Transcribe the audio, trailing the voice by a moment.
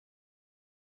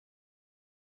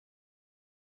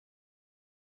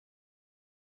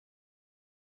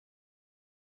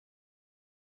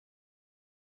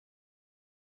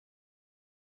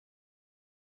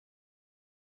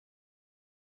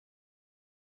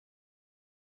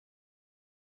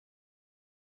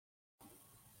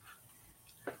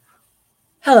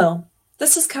Hello,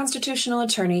 this is constitutional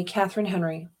attorney Catherine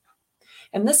Henry,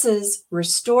 and this is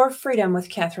Restore Freedom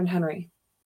with Catherine Henry.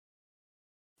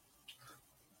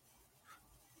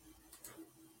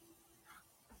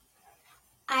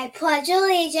 I pledge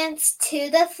allegiance to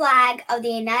the flag of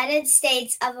the United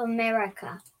States of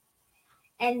America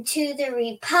and to the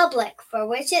republic for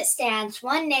which it stands,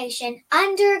 one nation,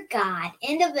 under God,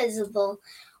 indivisible,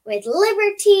 with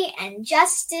liberty and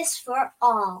justice for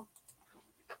all.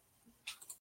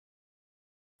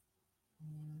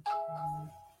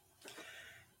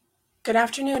 Good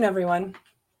afternoon, everyone.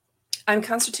 I'm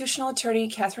constitutional attorney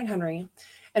Catherine Henry,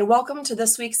 and welcome to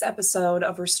this week's episode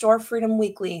of Restore Freedom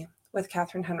Weekly with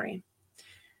Catherine Henry.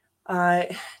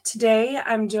 Today,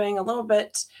 I'm doing a little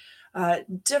bit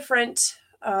different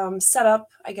setup,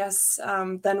 I guess,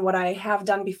 than what I have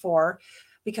done before,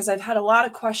 because I've had a lot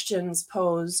of questions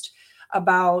posed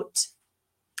about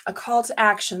a call to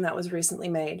action that was recently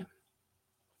made.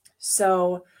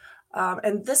 So,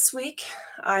 and this week,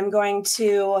 I'm going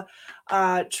to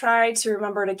try to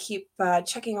remember to keep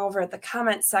checking over at the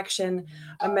comment section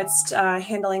amidst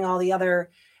handling all the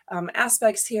other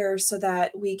aspects here so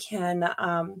that we can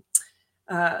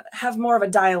have more of a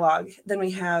dialogue than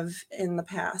we have in the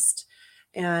past.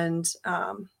 And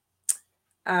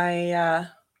I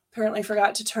apparently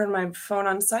forgot to turn my phone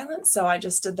on silent, so I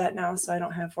just did that now so I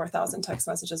don't have 4,000 text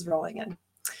messages rolling in.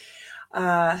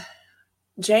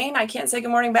 Jane, I can't say good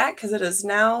morning back because it is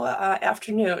now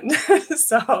afternoon.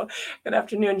 So good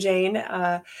afternoon, Jane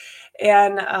and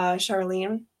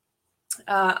Charlene.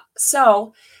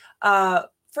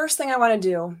 First thing I want to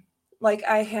do, like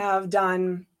I have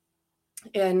done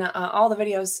in all the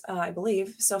videos, I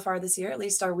believe, so far this year, at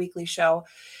least our weekly show,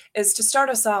 is to start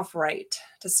us off right,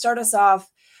 to start us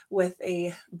off with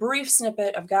a brief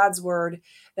snippet of God's word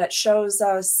that shows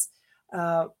us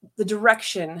the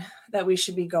direction that we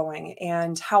should be going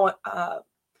and how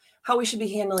we should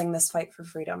be handling this fight for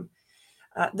freedom.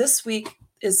 This week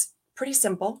is pretty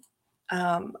simple.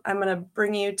 I'm going to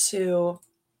bring you to,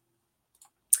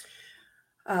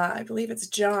 I believe it's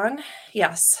John.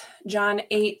 Yes, John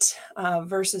 8,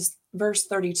 verse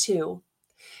 32.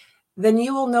 Then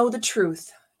you will know the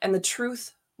truth, and the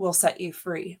truth will set you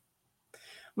free.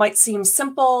 Might seem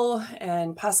simple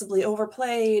and possibly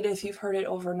overplayed if you've heard it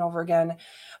over and over again,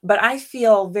 but I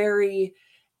feel very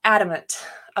adamant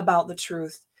about the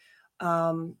truth.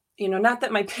 Not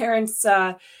that my parents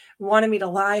wanted me to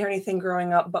lie or anything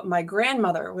growing up, but my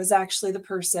grandmother was actually the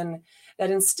person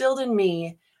that instilled in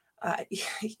me,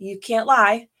 you can't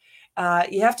lie.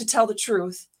 You have to tell the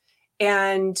truth.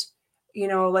 And,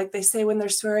 like they say when they're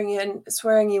swearing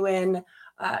you in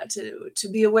to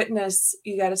be a witness,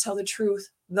 you got to tell the truth,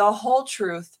 the whole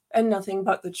truth, and nothing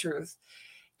but the truth.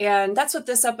 And that's what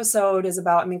this episode is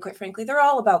about. I mean, quite frankly, they're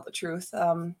all about the truth.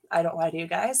 I don't lie to you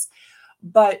guys,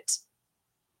 but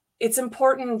it's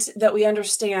important that we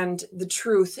understand the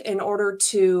truth in order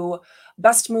to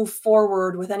best move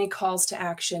forward with any calls to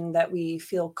action that we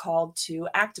feel called to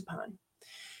act upon.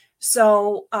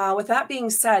 So with that being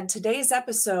said, today's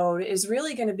episode is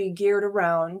really going to be geared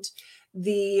around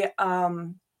the,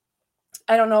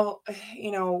 I don't know,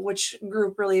 which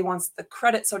group really wants the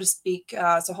credit, so to speak.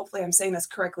 So hopefully I'm saying this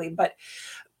correctly, but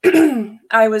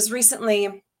I was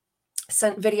recently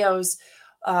sent videos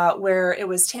where it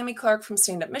was Tammy Clark from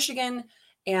Stand Up Michigan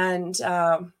and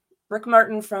Rick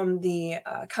Martin from the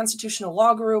Constitutional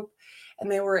Law Group, and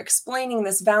they were explaining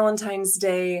this Valentine's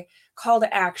Day call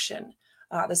to action.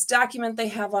 This document they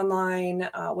have online,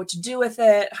 what to do with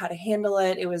it, how to handle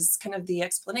it. It was kind of the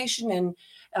explanation and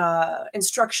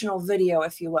instructional video,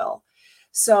 if you will.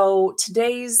 So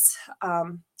today's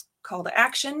call to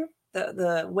action,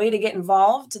 the way to get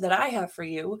involved that I have for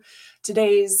you,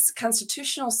 today's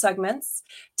constitutional segments,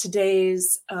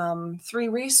 today's 3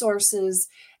 resources,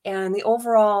 and the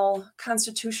overall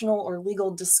constitutional or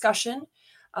legal discussion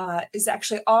is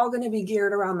actually all going to be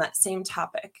geared around that same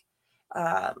topic.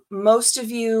 Most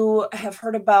of you have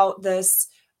heard about this,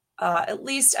 at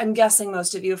least I'm guessing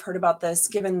most of you have heard about this,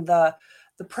 given the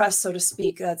press, so to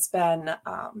speak, that's been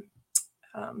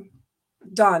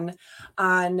done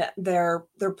on their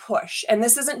push. And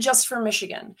this isn't just for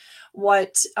Michigan.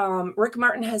 What Rick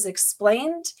Martin has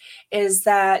explained is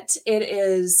that it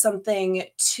is something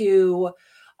to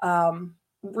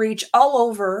reach all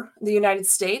over the United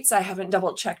States. I haven't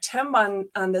double checked him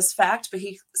on this fact, but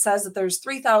he says that there's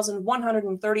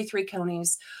 3,133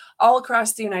 counties all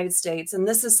across the United States. And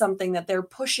this is something that they're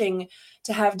pushing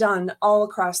to have done all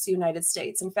across the United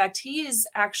States. In fact, he is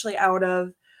actually out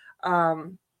of, I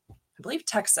believe,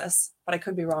 Texas, but I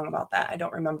could be wrong about that. I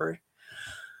don't remember.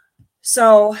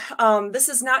 So this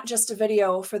is not just a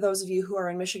video for those of you who are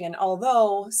in Michigan,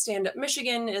 although Stand Up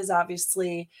Michigan is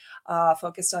obviously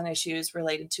focused on issues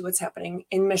related to what's happening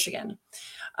in Michigan.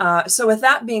 So with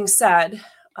that being said,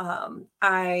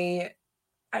 I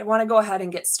want to go ahead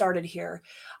and get started here.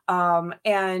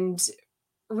 And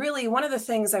really, one of the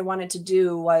things I wanted to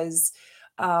do was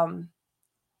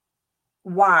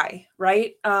why,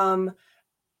 right? I'm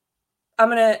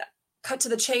going to cut to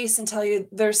the chase and tell you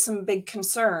there's some big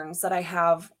concerns that I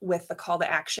have with the call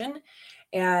to action.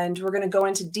 And we're going to go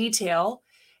into detail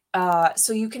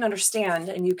so you can understand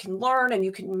and you can learn and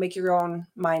you can make your own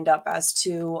mind up as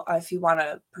to if you want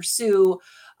to pursue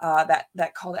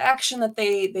that call to action that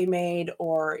they made,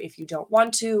 or if you don't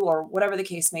want to, or whatever the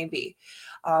case may be.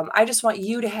 I just want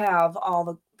you to have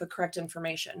all the correct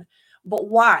information. But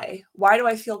why? Why do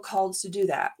I feel called to do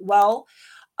that? Well,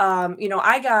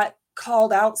 I got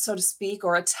called out, so to speak,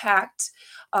 or attacked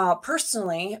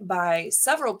personally by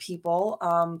several people,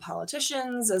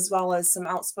 politicians, as well as some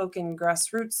outspoken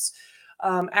grassroots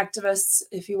activists,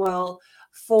 if you will,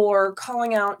 for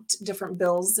calling out different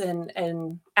bills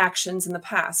and actions in the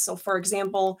past. So, for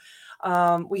example,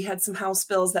 we had some House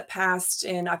bills that passed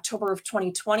in October of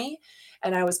 2020,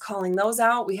 and I was calling those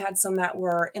out. We had some that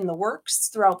were in the works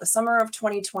throughout the summer of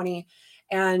 2020.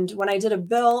 And when I did a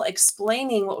bill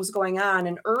explaining what was going on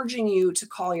and urging you to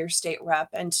call your state rep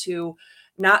and to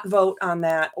not vote on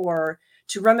that, or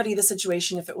to remedy the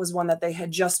situation if it was one that they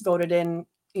had just voted in,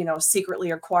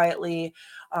 secretly or quietly,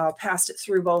 passed it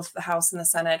through both the House and the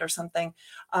Senate or something.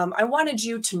 I wanted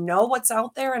you to know what's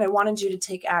out there, and I wanted you to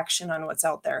take action on what's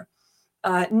out there.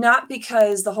 Not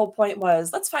because the whole point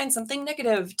was, let's find something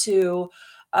negative to,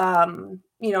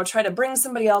 try to bring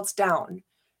somebody else down.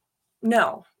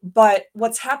 No, but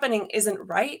what's happening isn't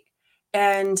right.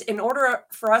 And in order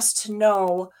for us to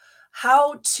know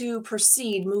how to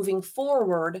proceed moving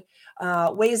forward,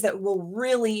 ways that will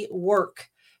really work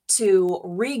to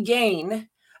regain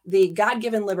the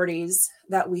God-given liberties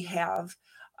that we have,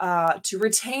 to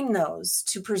retain those,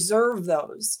 to preserve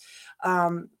those,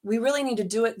 we really need to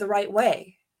do it the right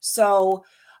way. So,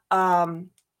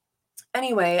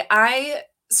 anyway, I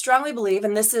strongly believe,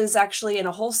 and this is actually in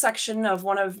a whole section of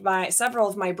several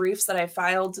of my briefs that I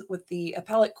filed with the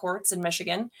appellate courts in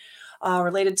Michigan,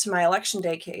 related to my election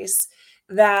day case,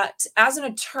 that as an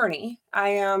attorney, I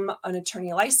am an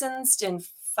attorney licensed in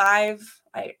 5.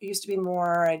 I used to be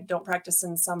more. I don't practice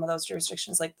in some of those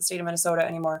jurisdictions like the state of Minnesota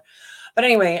anymore. But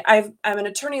anyway, I'm an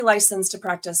attorney licensed to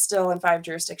practice still in 5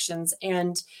 jurisdictions.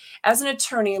 And as an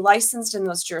attorney licensed in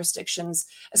those jurisdictions,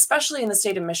 especially in the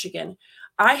state of Michigan,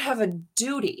 I have a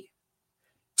duty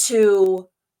to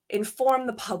inform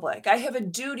the public. I have a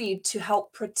duty to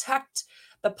help protect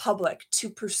the public, to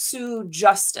pursue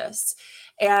justice.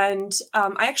 And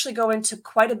I actually go into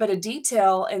quite a bit of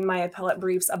detail in my appellate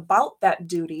briefs about that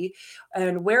duty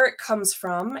and where it comes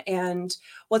from and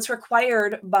what's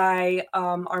required by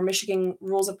our Michigan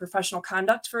Rules of Professional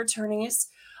Conduct for attorneys,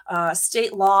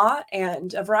 state law,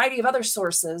 and a variety of other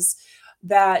sources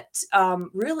that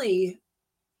really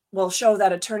will show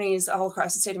that attorneys all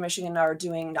across the state of Michigan are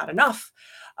doing not enough.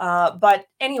 But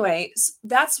anyway,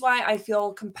 that's why I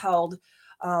feel compelled,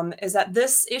 is that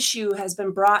this issue has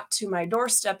been brought to my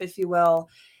doorstep, if you will,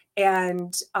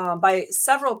 and by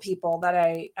several people that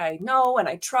I know and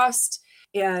I trust.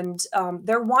 And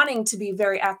they're wanting to be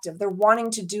very active. They're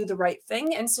wanting to do the right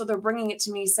thing. And so they're bringing it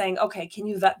to me saying, okay, can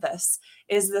you vet this?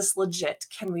 Is this legit?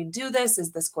 Can we do this?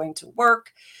 Is this going to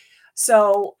work?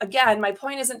 So again, my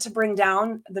point isn't to bring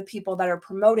down the people that are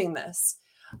promoting this.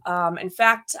 In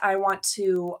fact, I want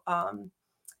to,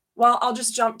 I'll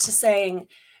just jump to saying,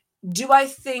 do I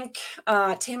think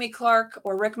Tammy Clark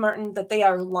or Rick Martin that they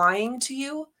are lying to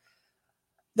you?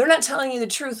 They're not telling you the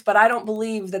truth, but I don't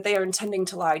believe that they are intending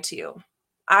to lie to you.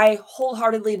 I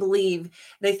wholeheartedly believe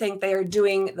they think they are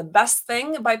doing the best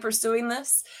thing by pursuing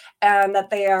this, and that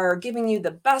they are giving you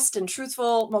the best and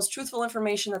most truthful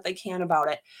information that they can about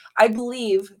it. I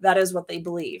believe that is what they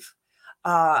believe.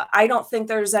 I don't think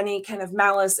there's any kind of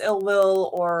malice, ill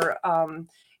will, or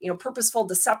purposeful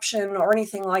deception or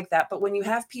anything like that. But when you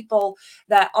have people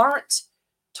that aren't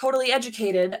totally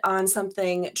educated on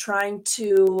something trying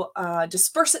to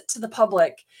disperse it to the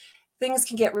public, things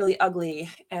can get really ugly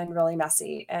and really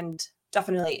messy and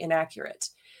definitely inaccurate.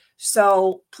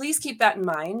 So please keep that in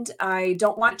mind. I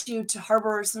don't want you to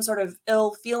harbor some sort of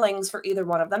ill feelings for either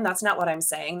one of them. That's not what I'm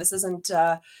saying. This isn't,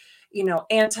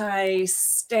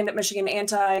 anti-Stand Up Michigan,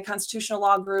 anti-constitutional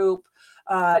law group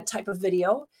type of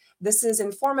video. This is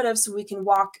informative so we can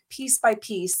walk piece by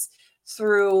piece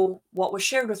through what was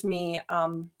shared with me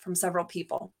from several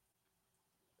people.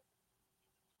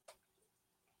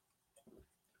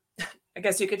 I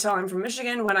guess you could tell I'm from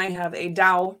Michigan when I have a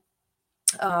Dow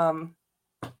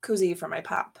koozie for my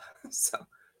pop. So,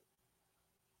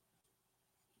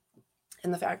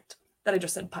 and the fact that I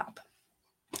just said pop,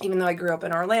 even though I grew up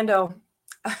in Orlando,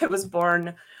 I was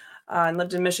born and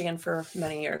lived in Michigan for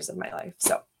many years of my life.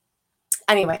 So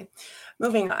anyway,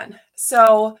 moving on.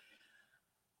 So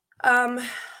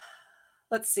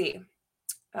let's see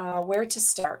where to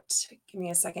start. Give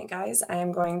me a second, guys. I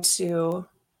am going to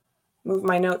move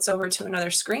my notes over to another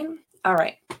screen. All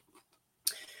right.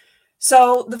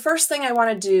 So the first thing I want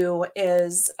to do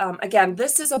is, again,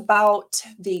 this is about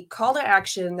the call to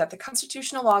action that the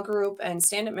Constitutional Law Group and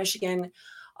Stand Up Michigan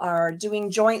are doing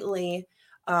jointly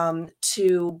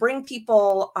to bring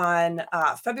people on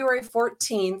February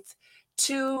 14th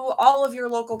to all of your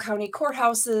local county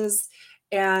courthouses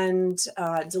and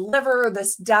deliver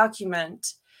this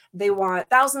document. They want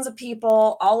thousands of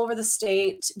people all over the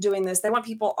state doing this. They want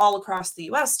people all across the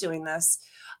US doing this.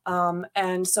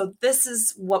 And so this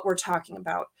is what we're talking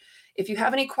about. If you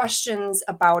have any questions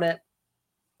about it,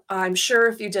 I'm sure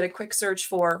if you did a quick search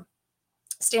for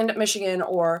Stand Up Michigan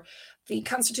or the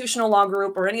Constitutional Law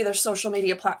Group or any of their social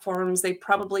media platforms, they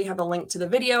probably have a link to the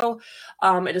video.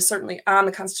 It is certainly on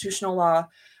the Constitutional Law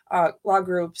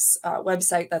Group's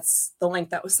website. That's the link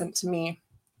that was sent to me.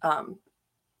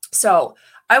 So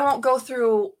I won't go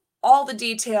through all the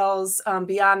details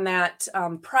beyond that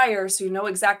prior, so you know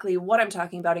exactly what I'm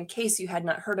talking about in case you had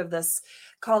not heard of this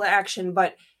call to action,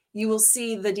 but you will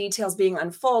see the details being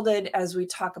unfolded as we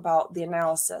talk about the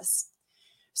analysis.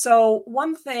 So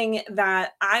one thing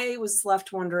that I was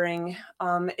left wondering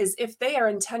is if they are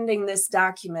intending this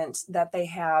document that they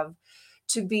have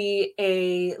to be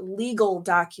a legal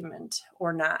document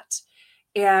or not.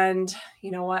 And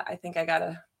you know what? I think I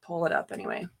gotta pull it up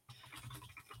anyway.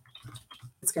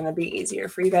 It's going to be easier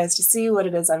for you guys to see what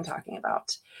it is I'm talking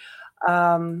about.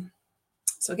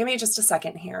 So give me just a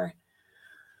second here.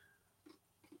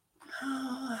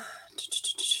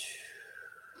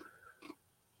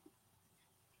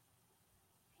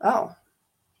 Oh,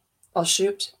 well,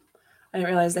 shoot. I didn't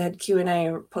realize they had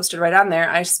Q&A posted right on there.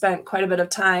 I spent quite a bit of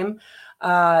time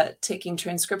taking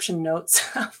transcription notes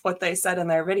of what they said in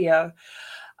their video.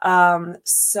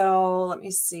 So let me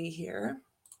see here.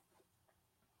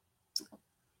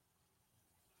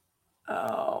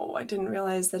 Oh, I didn't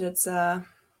realize that it's okay.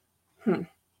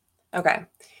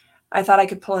 I thought I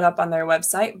could pull it up on their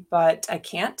website, but I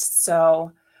can't.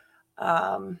 So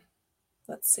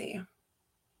let's see. I'm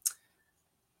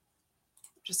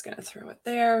just going to throw it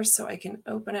there so I can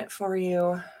open it for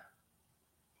you.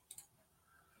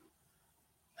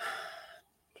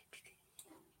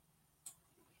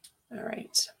 All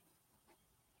right.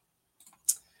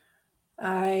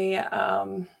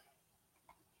 I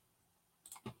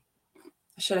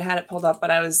should have had it pulled up, but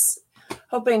I was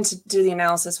hoping to do the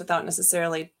analysis without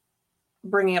necessarily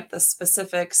bringing up the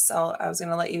specifics. So I was going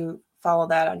to let you follow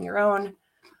that on your own.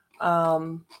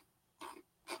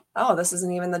 Oh, this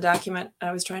isn't even the document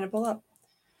I was trying to pull up.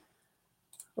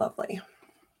 Lovely.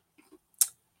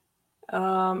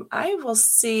 I will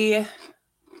see. I'm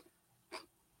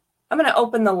going to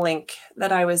open the link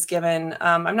that I was given.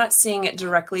 I'm not seeing it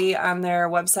directly on their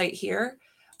website here,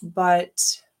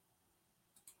 but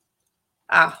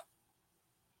I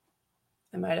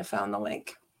might have found the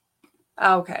link.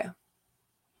 Okay.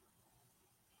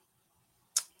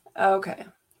 Okay.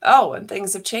 Oh, and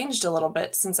things have changed a little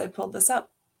bit since I pulled this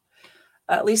up.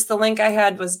 At least the link I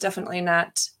had was definitely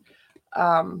not,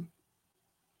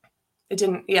 it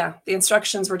didn't, yeah, the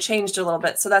instructions were changed a little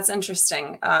bit. So that's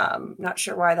interesting. Not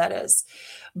sure why that is,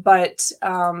 but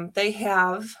they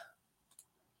have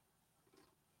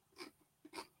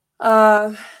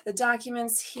the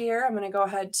documents here. I'm going to go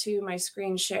ahead to my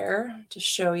screen share to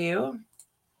show you.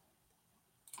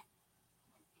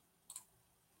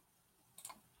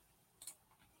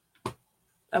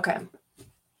 Okay.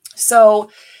 So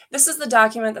this is the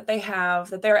document that they have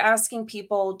that they're asking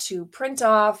people to print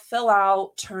off, fill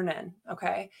out, turn in.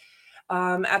 Okay.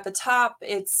 At the top,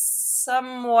 it's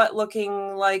somewhat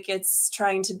looking like it's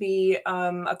trying to be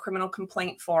a criminal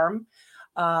complaint form.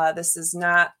 This is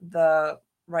not the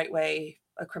right way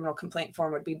a criminal complaint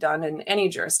form would be done in any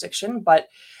jurisdiction, but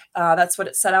that's what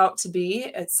it set out to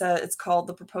be. It's called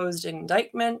the proposed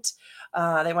indictment.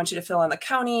 They want you to fill in the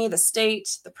county, the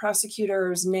state, the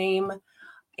prosecutor's name,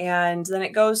 and then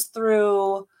it goes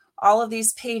through all of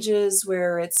these pages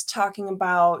where it's talking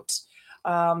about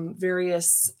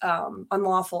various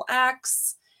unlawful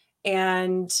acts.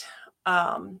 And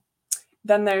then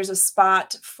there's a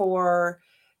spot for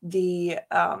the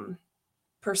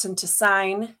person to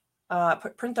sign,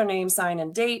 print their name, sign,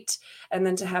 and date, and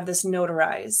then to have this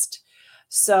notarized.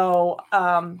 So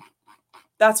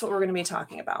that's what we're going to be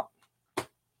talking about.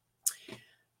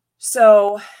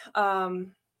 So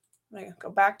I'm going to go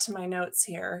back to my notes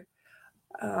here.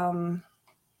 Okay.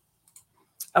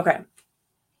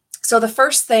 So the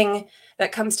first thing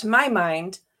that comes to my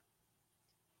mind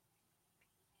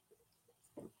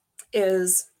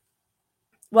is,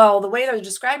 well, the way they're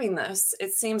describing this,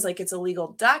 it seems like it's a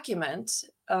legal document,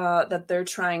 that they're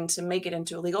trying to make it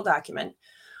into a legal document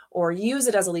or use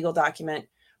it as a legal document.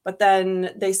 But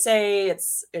then they say it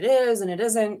is and it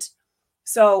isn't.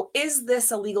 So is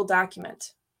this a legal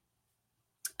document?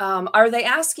 Are they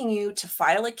asking you to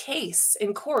file a case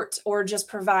in court or just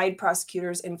provide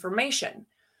prosecutors information?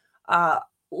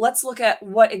 Let's look at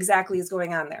what exactly is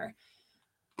going on there.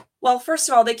 Well, first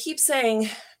of all, they keep saying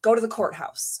go to the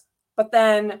courthouse, but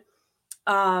then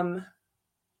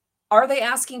are they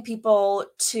asking people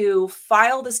to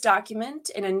file this document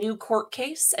in a new court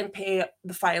case and pay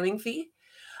the filing fee?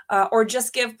 Or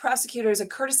just give prosecutors a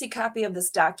courtesy copy of this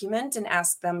document and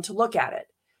ask them to look at it?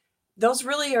 Those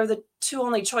really are the two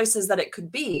only choices that it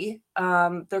could be.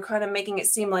 They're kind of making it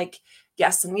seem like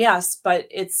yes and yes, but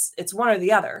it's one or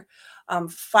the other.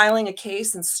 Filing a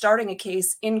case and starting a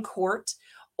case in court,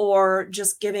 or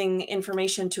just giving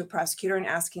information to a prosecutor and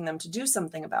asking them to do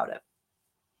something about it.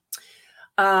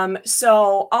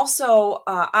 So also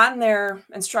on their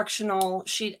instructional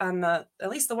sheet, on at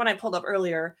least the one I pulled up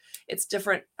earlier, it's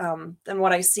different than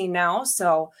what I see now.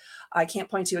 So I can't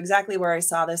point to exactly where I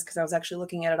saw this because I was actually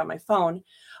looking at it on my phone.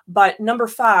 But number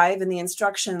 5 in the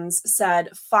instructions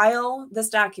said, file this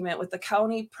document with the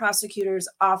county prosecutor's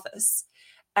office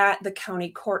at the county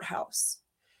courthouse.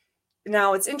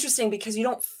 Now it's interesting because you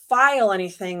don't file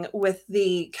anything with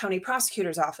the county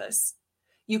prosecutor's office.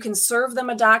 You can serve them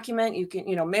a document. You can,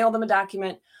 mail them a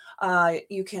document.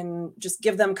 You can just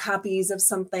give them copies of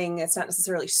something. It's not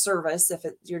necessarily service if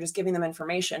you're just giving them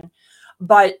information,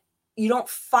 but you don't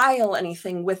file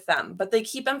anything with them. But they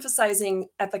keep emphasizing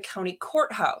at the county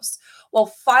courthouse. Well,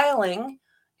 filing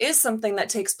is something that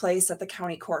takes place at the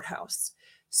county courthouse.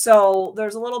 So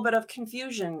there's a little bit of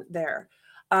confusion there.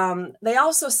 They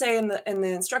also say in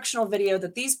the instructional video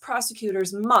that these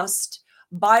prosecutors must,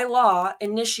 by law,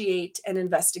 initiate an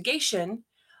investigation,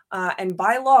 and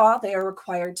by law, they are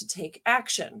required to take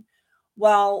action.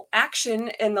 Well, action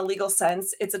in the legal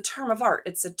sense, it's a term of art.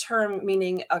 It's a term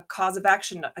meaning a cause of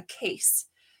action, a case.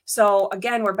 So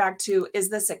again, we're back to, is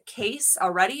this a case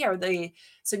already? Are they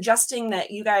suggesting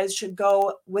that you guys should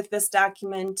go with this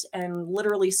document and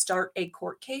literally start a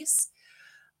court case?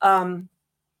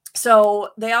 So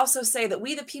they also say that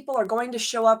we, the people, are going to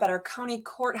show up at our county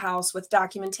courthouse with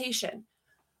documentation.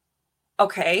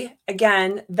 Okay,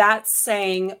 again, that's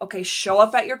saying, okay, show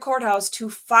up at your courthouse to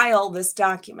file this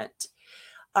document.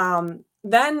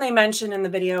 Then they mention in the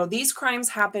video, these crimes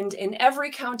happened in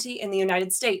every county in the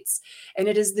United States, and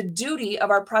it is the duty of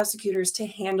our prosecutors to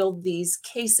handle these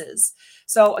cases.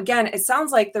 So again, it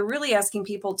sounds like they're really asking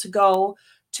people to go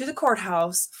to the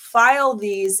courthouse, file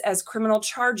these as criminal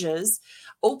charges,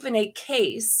 open a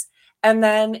case, and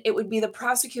then it would be the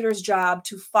prosecutor's job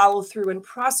to follow through and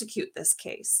prosecute this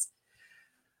case.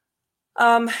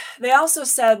 They also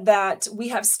said that we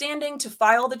have standing to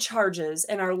file the charges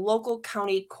in our local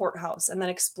county courthouse, and then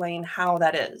explain how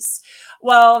that is.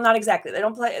 Well, not exactly.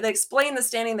 They explain the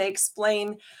standing. They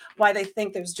explain why they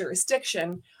think there's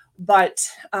jurisdiction, but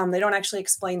they don't actually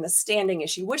explain the standing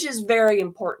issue, which is very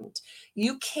important.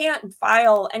 You can't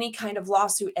file any kind of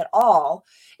lawsuit at all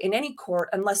in any court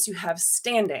unless you have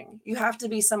standing. You have to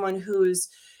be someone who's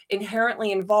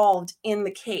inherently involved in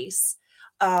the case.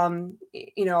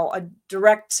 A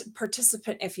direct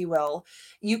participant, if you will.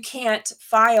 You can't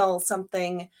file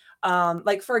something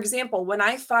like, for example, when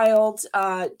I filed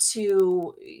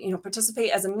to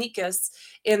participate as amicus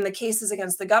in the cases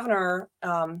against the governor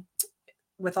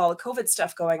with all the COVID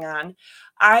stuff going on,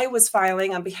 I was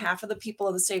filing on behalf of the people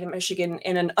of the state of Michigan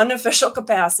in an unofficial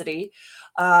capacity,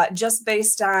 just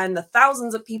based on the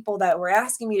thousands of people that were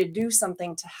asking me to do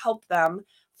something to help them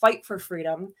fight for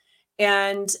freedom.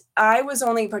 And I was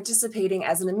only participating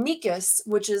as an amicus,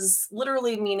 which is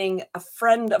literally meaning a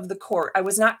friend of the court. I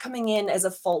was not coming in as a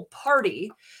full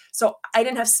party, so I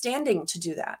didn't have standing to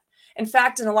do that. In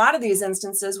fact, in a lot of these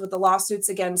instances with the lawsuits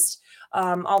against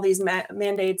all these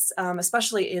mandates,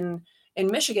 especially in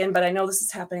Michigan, but I know this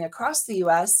is happening across the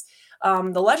U.S.,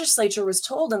 the legislature was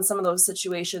told in some of those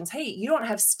situations, hey, you don't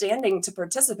have standing to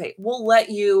participate. We'll let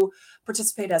you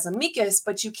participate as amicus,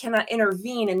 but you cannot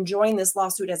intervene and join this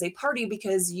lawsuit as a party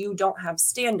because you don't have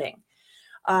standing.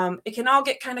 It can all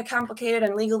get kind of complicated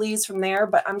and legalese from there,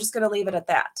 but I'm just going to leave it at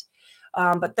that.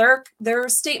 But their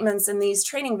statements in these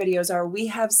training videos are, we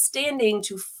have standing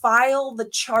to file the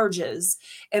charges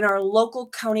in our local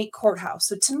county courthouse.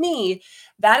 So to me,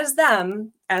 that is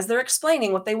them, as they're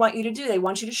explaining what they want you to do. They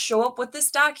want you to show up with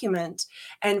this document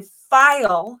and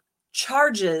file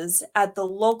charges at the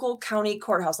local county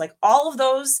courthouse. Like, all of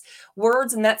those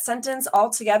words in that sentence all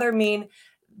together mean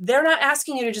they're not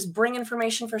asking you to just bring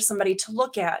information for somebody to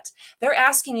look at. They're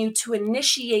asking you to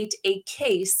initiate a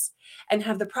case and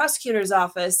have the prosecutor's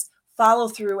office follow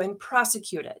through and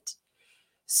prosecute it.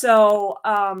 So,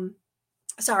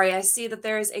 sorry, I see that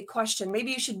there is a question.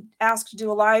 Maybe you should ask to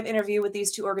do a live interview with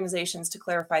these two organizations to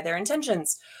clarify their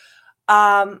intentions.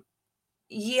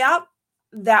 Yep,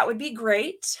 that would be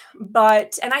great.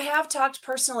 And I have talked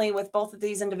personally with both of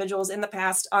these individuals in the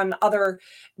past on other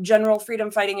general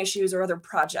freedom fighting issues or other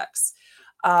projects.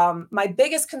 My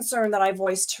biggest concern that I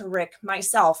voiced to Rick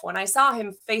myself when I saw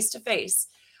him face to face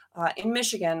in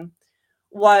Michigan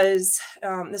was,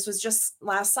 this was just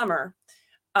last summer.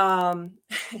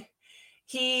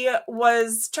 He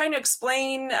was trying to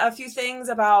explain a few things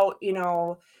about,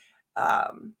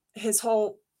 his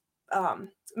whole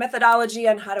methodology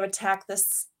on how to attack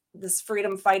this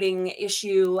freedom fighting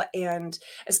issue, and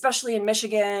especially in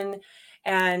Michigan.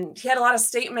 And he had a lot of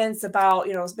statements about,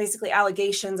 basically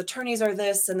allegations, attorneys are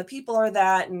this and the people are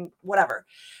that and whatever.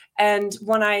 And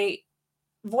when I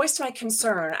voiced my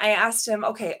concern, I asked him,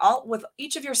 okay, with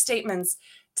each of your statements,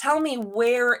 tell me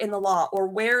where in the law or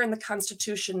where in the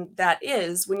Constitution that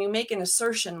is when you make an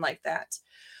assertion like that.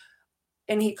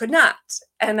 And he could not.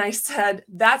 And I said,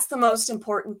 that's the most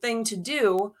important thing to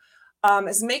do,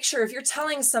 is make sure if you're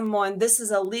telling someone this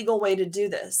is a legal way to do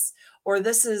this, or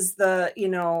this is the,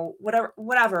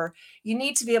 whatever, you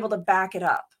need to be able to back it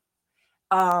up.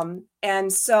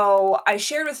 And so I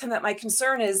shared with him that my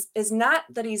concern is not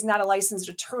that he's not a licensed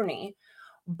attorney,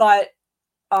 but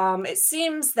it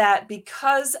seems that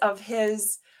because of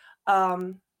his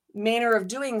manner of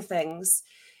doing things,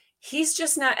 he's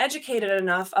just not educated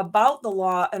enough about the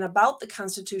law and about the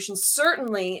Constitution,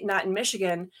 certainly not in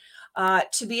Michigan,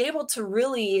 to be able to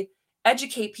really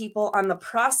educate people on the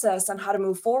process on how to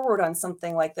move forward on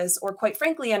something like this, or quite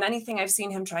frankly, on anything I've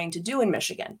seen him trying to do in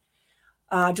Michigan.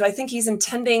 Do I think he's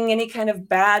intending any kind of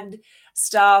bad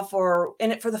stuff or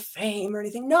in it for the fame or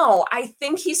anything? No, I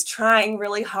think he's trying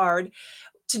really hard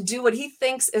to do what he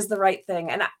thinks is the right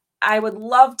thing. And I would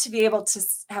love to be able to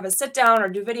have a sit down or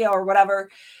do video or whatever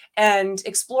and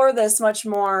explore this much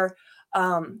more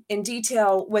in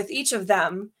detail with each of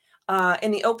them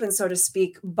in the open, so to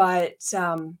speak. But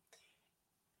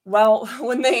well,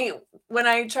 when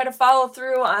I try to follow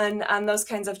through on those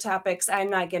kinds of topics, I'm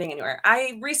not getting anywhere.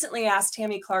 I recently asked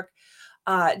Tammy Clark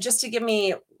just to give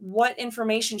me what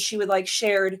information she would like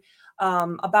shared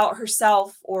about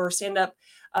herself or stand up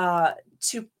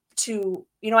to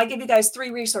I give you guys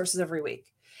 3 resources every week.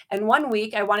 And one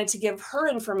week I wanted to give her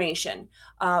information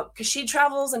because she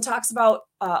travels and talks about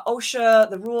OSHA,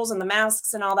 the rules and the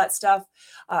masks and all that stuff,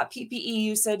 PPE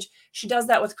usage. She does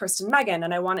that with Kristen Megan.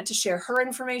 And I wanted to share her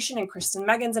information and Kristen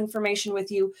Megan's information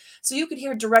with you so you could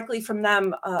hear directly from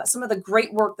them some of the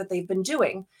great work that they've been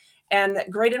doing and that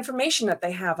great information that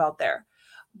they have out there.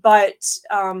 But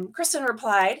Kristen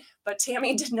replied, but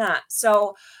Tammy did not.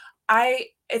 So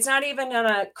it's not even on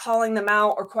a calling them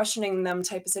out or questioning them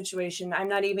type of situation. I'm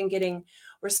not even getting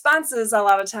responses a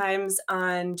lot of times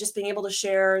on just being able to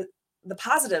share the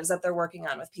positives that they're working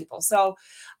on with people. So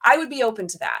I would be open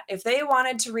to that. If they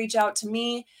wanted to reach out to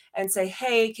me and say,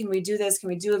 hey, can we do this? Can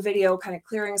we do a video kind of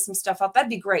clearing some stuff up? That'd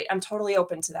be great. I'm totally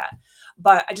open to that.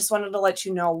 But I just wanted to let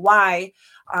you know why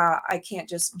I can't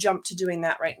just jump to doing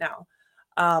that right now.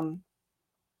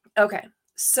 Okay,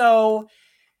 so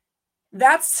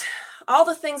that's all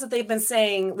the things that they've been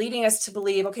saying, leading us to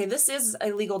believe, okay, this is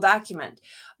a legal document.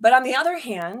 But on the other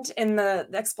hand, in the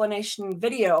explanation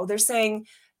video, they're saying,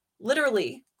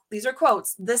 literally, these are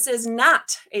quotes, this is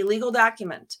not a legal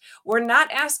document. We're not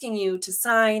asking you to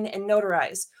sign and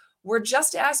notarize. We're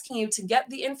just asking you to get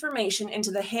the information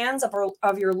into the hands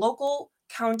of your local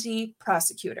county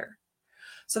prosecutor.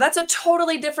 So that's a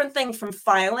totally different thing from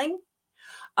filing,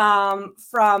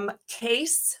 from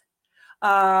case,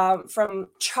 from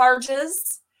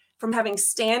charges, from having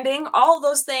standing. All of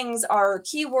those things are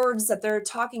keywords that they're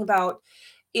talking about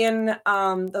in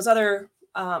those other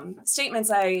statements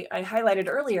I highlighted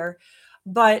earlier.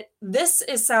 But this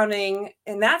is sounding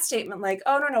in that statement like,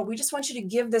 oh, no, we just want you to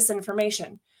give this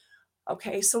information.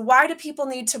 Okay, so why do people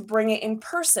need to bring it in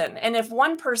person? And if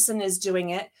one person is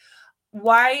doing it,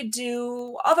 why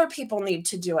do other people need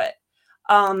to do it?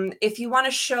 If you want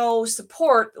to show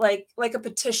support, like a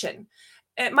petition,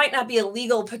 it might not be a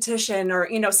legal petition or,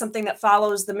 something that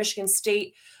follows the Michigan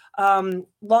state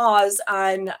laws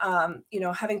on,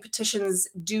 having petitions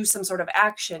do some sort of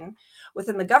action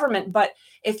within the government. But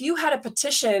if you had a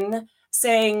petition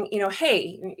saying,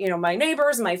 hey, my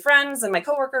neighbors, my friends, and my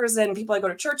coworkers, and people I go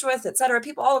to church with, et cetera,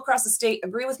 people all across the state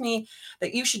agree with me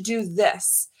that you should do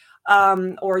this,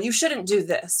 or you shouldn't do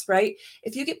this, right?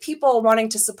 If you get people wanting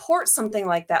to support something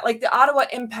like that, like the Ottawa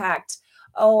Impact,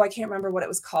 I can't remember what it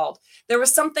was called. There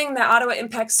was something that Ottawa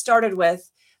Impact started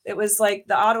with. It was like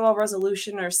the Ottawa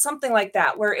Resolution or something like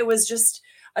that, where it was just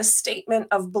a statement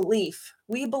of belief.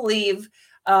 We believe,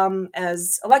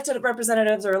 as elected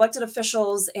representatives or elected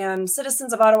officials and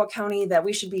citizens of Ottawa County, that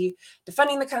we should be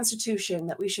defending the Constitution,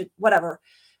 that we should, whatever.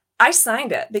 I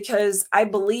signed it because I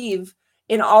believe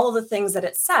in all of the things that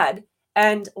it said,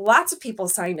 and lots of people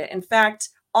signed it. In fact,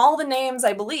 all the names,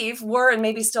 I believe, were and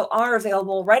maybe still are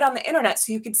available right on the internet,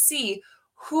 so you could see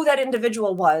who that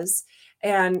individual was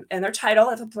and their title,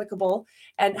 if applicable,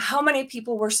 and how many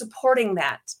people were supporting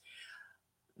that.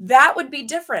 That would be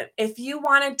different if you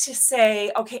wanted to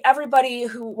say, okay, everybody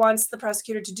who wants the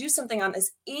prosecutor to do something on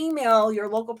this, email your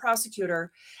local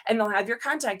prosecutor and they'll have your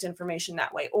contact information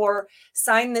that way, or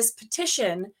sign this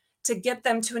petition to get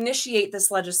them to initiate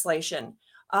this legislation,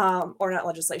 or not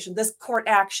legislation, this court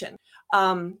action.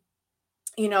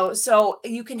 So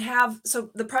you can so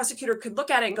the prosecutor could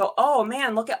look at it and go, oh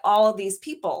man, look at all of these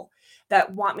people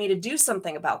that want me to do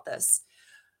something about this.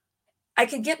 I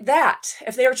could get that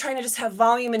if they were trying to just have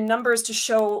volume and numbers to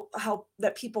show how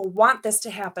that people want this to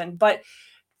happen. But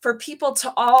for people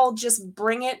to all just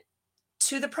bring it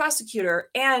to the prosecutor,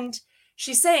 and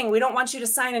she's saying, we don't want you to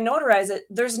sign and notarize it.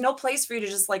 There's no place for you to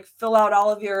just like fill out all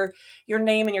of your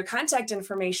name and your contact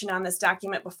information on this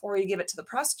document before you give it to the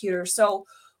prosecutor. So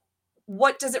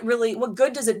what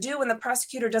good does it do when the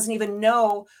prosecutor doesn't even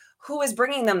know who is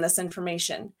bringing them this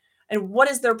information? And what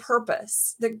is their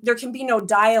purpose? There can be no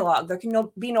dialogue. There can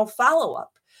be no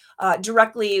follow-up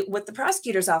directly with the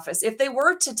prosecutor's office. If they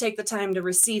were to take the time to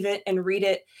receive it and read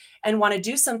it and want to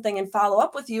do something and follow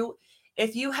up with you,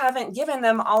 if you haven't given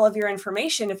them all of your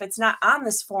information, if it's not on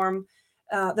this form,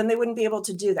 then they wouldn't be able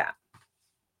to do that.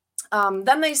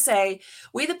 Then they say,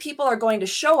 we the people are going to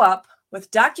show up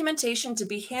with documentation to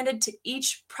be handed to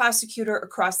each prosecutor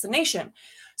across the nation.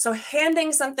 So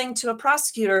handing something to a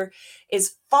prosecutor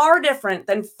is far different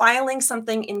than filing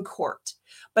something in court,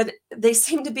 but they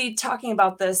seem to be talking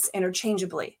about this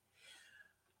interchangeably.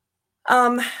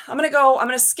 I'm going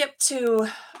to skip to,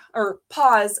 or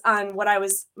pause on what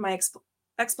my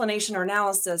explanation or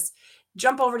analysis,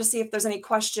 jump over to see if there's any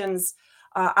questions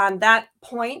on that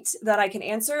point that I can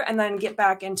answer, and then get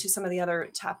back into some of the other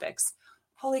topics.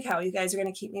 Holy cow, you guys are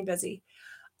going to keep me busy.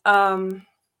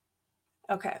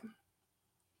 Okay.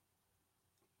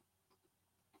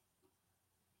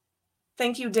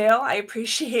 Thank you, Dale. I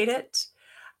appreciate it.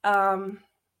 We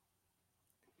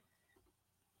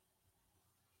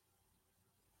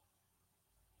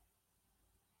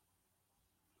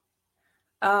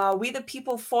the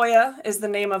People FOIA is the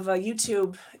name of a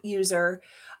YouTube user.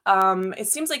 It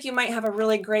seems like you might have a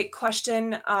really great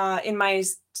question. In my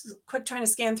quick trying to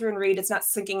scan through and read, it's not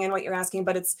sinking in what you're asking,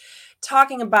 but it's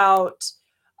talking about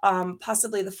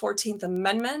possibly the 14th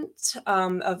Amendment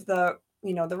of the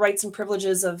rights and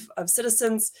privileges of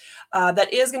citizens.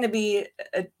 That is going to be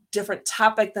a different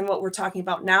topic than what we're talking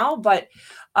about now, but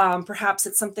perhaps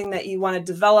it's something that you want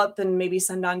to develop and maybe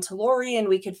send on to Lori, and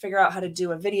we could figure out how to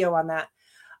do a video on that.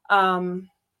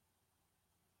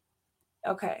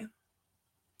 Okay.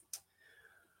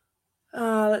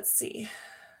 Let's see.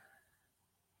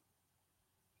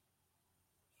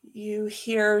 You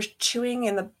hear chewing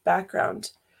in the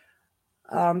background.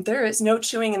 There is no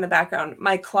chewing in the background.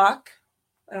 My clock,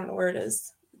 I don't know where it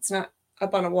is. It's not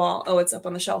up on a wall. Oh, it's up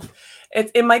on the shelf.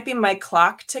 It might be my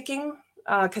clock ticking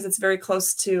because it's very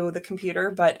close to the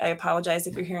computer, but I apologize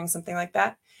if you're hearing something like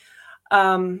that.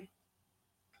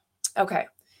 Okay.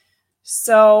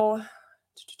 So,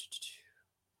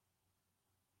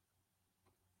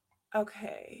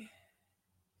 okay.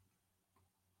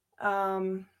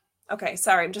 Okay,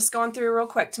 sorry, I'm just going through real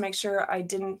quick to make sure I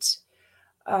didn't,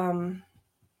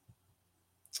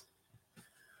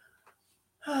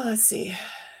 let's see.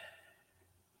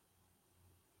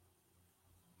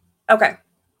 Okay.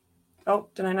 Oh,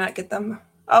 did I not get them?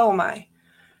 Oh my.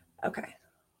 Okay.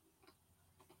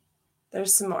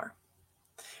 There's some more.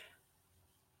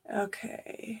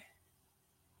 Okay.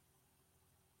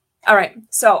 All right,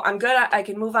 so I'm good. I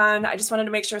can move on. I just wanted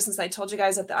to make sure, since I told you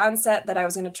guys at the onset that I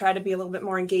was going to try to be a little bit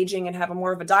more engaging and have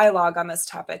more of a dialogue on this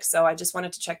topic. So I just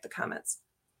wanted to check the comments.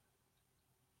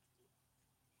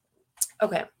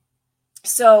 Okay,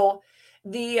 so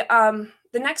The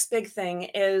next big thing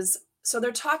is, so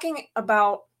they're talking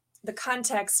about the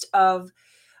context of,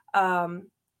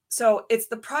 so it's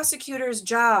the prosecutor's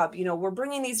job. We're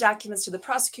bringing these documents to the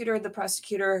prosecutor. The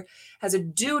prosecutor has a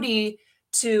duty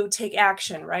to take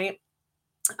action, right?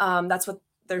 That's what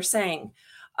they're saying.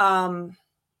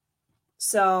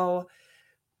 So,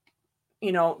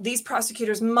 these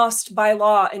prosecutors must, by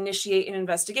law, initiate an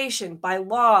investigation. By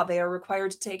law, they are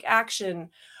required to take action.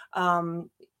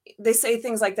 They say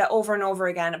things like that over and over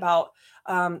again about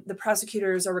the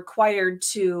prosecutors are required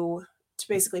to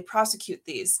basically prosecute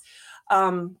these.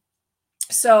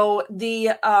 So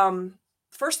the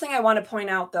first thing I want to point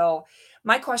out, though,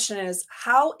 my question is,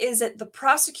 how is it the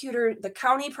prosecutor, the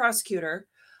county prosecutor,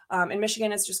 in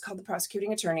Michigan, it's just called the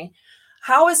prosecuting attorney.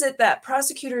 How is it that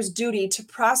prosecutors' duty to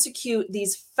prosecute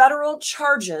these federal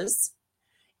charges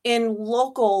in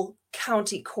local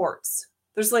county courts?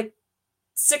 There's like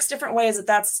 6 different ways that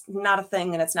that's not a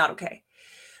thing and it's not okay.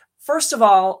 First of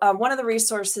all, one of the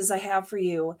resources I have for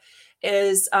you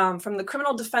is from the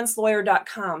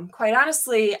criminaldefenselawyer.com. Quite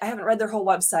honestly, I haven't read their whole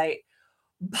website,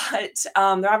 but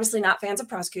they're obviously not fans of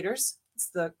prosecutors. It's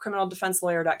the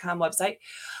criminaldefenselawyer.com website.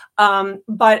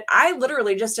 But I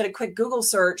literally just did a quick Google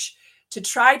search to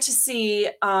try to see,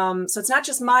 so it's not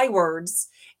just my words,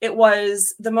 it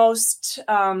was the most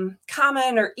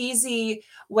common or easy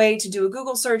way to do a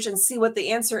Google search and see what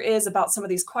the answer is about some of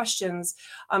these questions.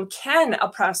 Can a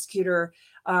prosecutor,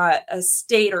 a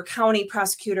state or county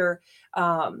prosecutor,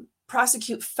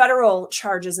 prosecute federal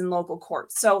charges in local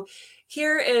courts? So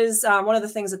here is one of the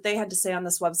things that they had to say on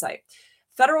this website.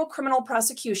 Federal criminal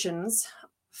prosecutions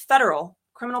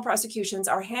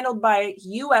are handled by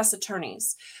U.S.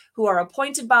 attorneys who are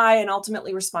appointed by and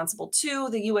ultimately responsible to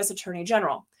the U.S. Attorney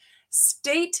General.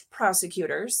 State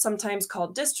prosecutors, sometimes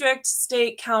called district,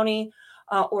 state, county,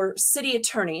 or city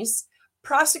attorneys,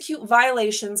 prosecute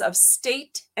violations of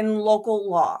state and local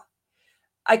law.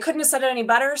 I couldn't have said it any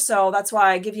better, so that's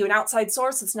why I give you an outside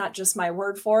source. It's not just my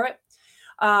word for it.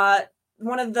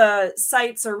 One of the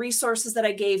sites or resources that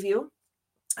I gave you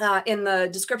in the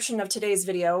description of today's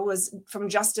video was from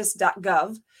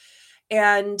justice.gov.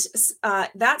 And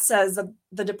that says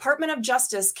the Department of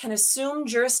Justice can assume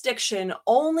jurisdiction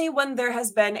only when there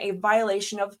has been a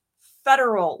violation of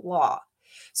federal law.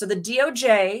 So the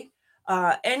DOJ,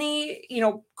 any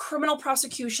criminal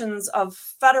prosecutions of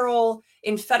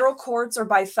in federal courts or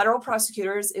by federal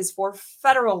prosecutors is for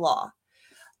federal law.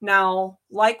 Now,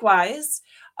 likewise,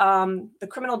 the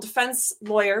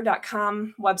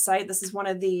criminaldefenselawyer.com website, this is one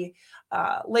of the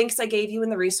links I gave you in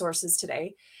the resources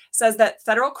today, says that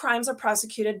federal crimes are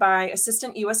prosecuted by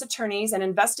assistant U.S. attorneys and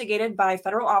investigated by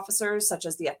federal officers such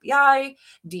as the FBI,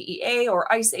 DEA,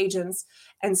 or ICE agents,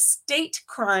 and state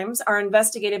crimes are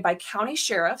investigated by county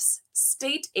sheriffs,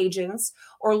 state agents,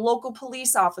 or local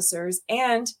police officers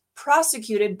and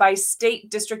prosecuted by state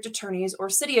district attorneys or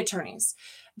city attorneys.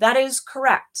 That is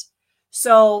correct.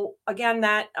 So again,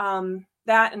 that and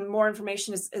more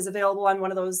information is available on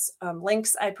one of those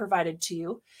links I provided to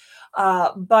you.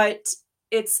 But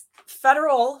it's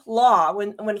federal law.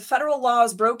 When federal law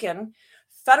is broken,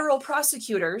 federal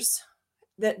prosecutors,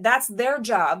 that's their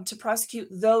job to prosecute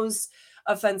those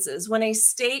offenses. When a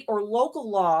state or local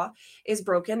law is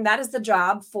broken, that is the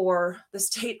job for the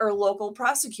state or local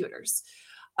prosecutors.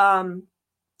 In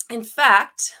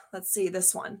fact, let's see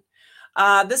this one.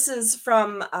 This is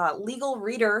from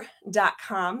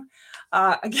legalreader.com.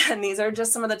 Again, these are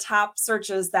just some of the top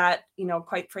searches that,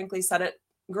 quite frankly, said it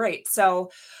great. So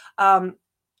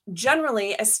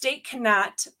generally, a state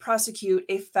cannot prosecute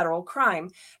a federal crime.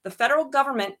 The federal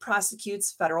government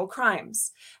prosecutes federal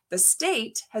crimes. The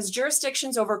state has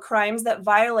jurisdictions over crimes that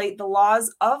violate the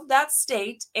laws of that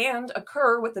state and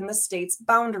occur within the state's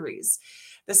boundaries.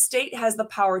 The state has the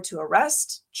power to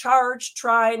arrest, charge,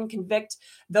 try, and convict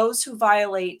those who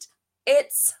violate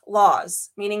its laws,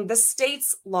 meaning the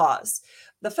state's laws.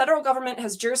 The federal government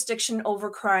has jurisdiction over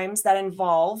crimes that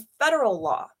involve federal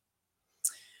law.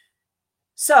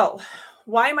 So,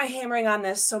 why am I hammering on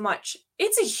this so much?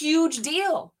 It's a huge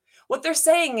deal. What they're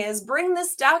saying is bring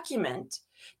this document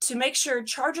to make sure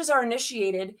charges are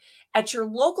initiated at your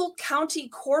local county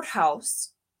courthouse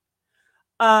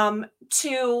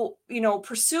to,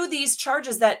 pursue these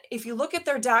charges that if you look at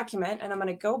their document, and I'm going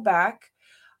to go back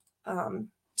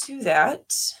to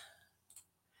that,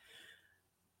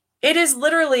 it is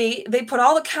literally, they put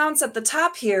all the counts at the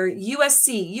top here,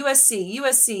 USC, USC,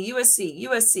 USC, USC,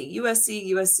 USC, USC,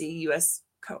 USC, US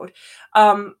code.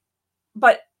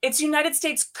 But it's United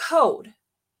States code.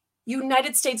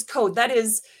 United States code. That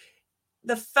is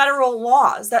the federal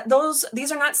laws.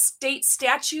 These are not state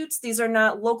statutes. These are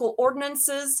not local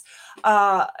ordinances.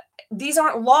 These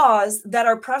aren't laws that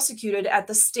are prosecuted at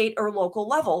the state or local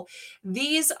level.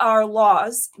 These are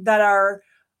laws that are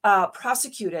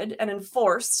prosecuted and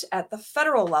enforced at the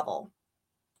federal level.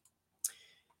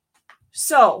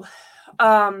 So,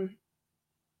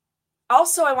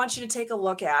 also, I want you to take a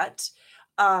look at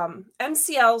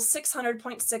MCL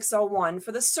 600.601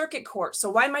 for the circuit court. So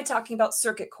why am I talking about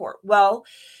circuit court? Well,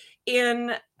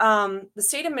 in the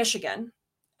state of Michigan,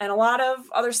 and a lot of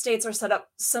other states are set up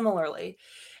similarly,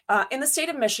 in the state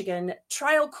of Michigan,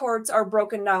 trial courts are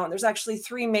broken down. There's actually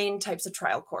three main types of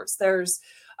trial courts. There's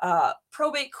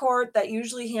probate court that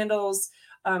usually handles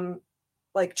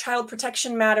like child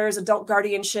protection matters, adult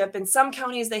guardianship. In some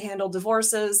counties, they handle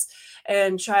divorces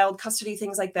and child custody,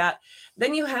 things like that.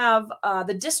 Then you have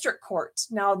the district court.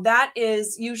 Now that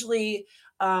is usually,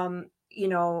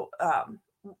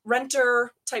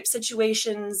 renter type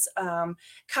situations,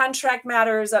 contract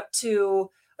matters up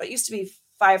to what used to be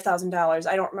 $5,000.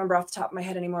 I don't remember off the top of my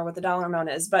head anymore what the dollar amount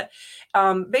is, but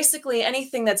basically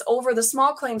anything that's over the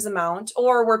small claims amount,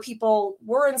 or where people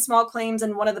were in small claims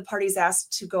and one of the parties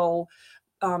asked to go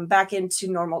back into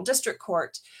normal district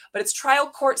court. But it's trial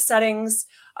court settings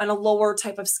on a lower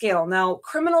type of scale. Now,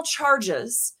 criminal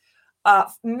charges,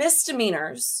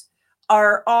 misdemeanors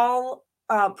are all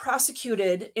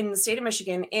prosecuted in the state of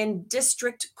Michigan in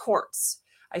district courts.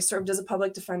 I served as a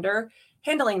public defender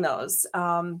handling those.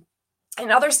 In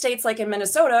other states, like in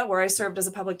Minnesota, where I served as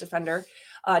a public defender,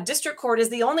 district court is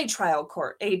the only trial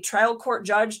court. A trial court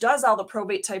judge does all the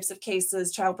probate types of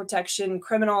cases, child protection,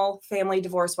 criminal, family,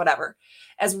 divorce, whatever,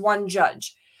 as one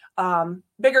judge.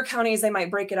 Bigger counties, they might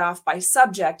break it off by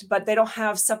subject, but they don't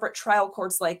have separate trial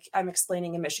courts like I'm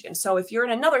explaining in Michigan. So if you're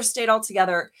in another state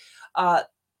altogether,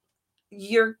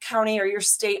 your county or your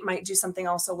state might do something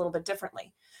else a little bit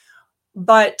differently.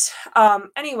 But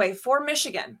anyway, for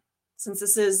Michigan, since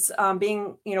this is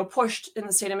being pushed in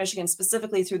the state of Michigan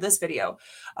specifically through this video,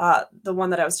 the one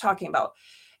that I was talking about,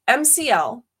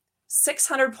 MCL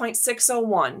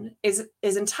 600.601 is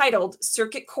entitled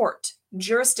Circuit Court,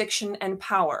 Jurisdiction and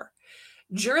Power.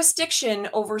 Jurisdiction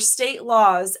over state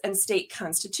laws and state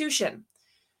constitution.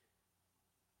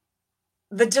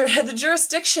 The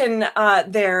jurisdiction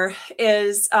there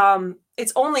is,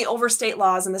 it's only over state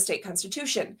laws and the state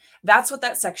constitution. That's what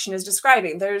that section is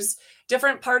describing. There's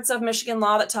different parts of Michigan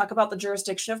law that talk about the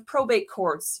jurisdiction of probate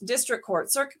courts, district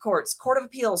courts, circuit courts, court of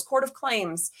appeals, court of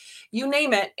claims, you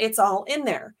name it, it's all in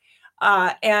there.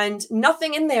 And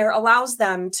nothing in there allows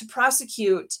them to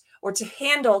prosecute or to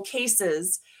handle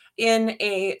cases in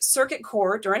a circuit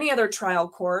court or any other trial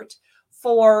court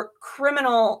for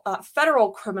criminal,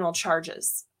 federal criminal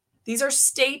charges. These are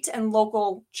state and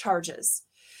local charges.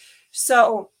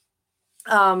 So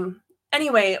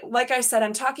anyway, like I said,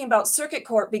 I'm talking about circuit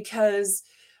court because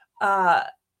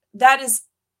that is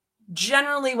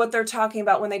generally what they're talking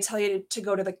about when they tell you to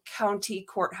go to the county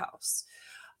courthouse.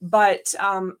 But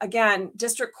again,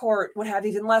 district court would have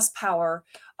even less power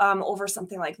over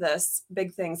something like this,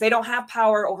 big things. They don't have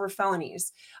power over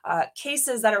felonies.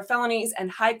 Cases that are felonies and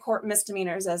high court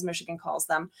misdemeanors, as Michigan calls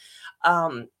them,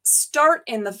 start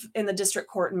in the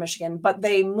district court in Michigan, but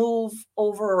they move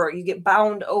over, or you get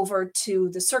bound over to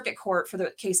the circuit court for the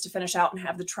case to finish out and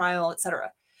have the trial,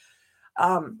 etc.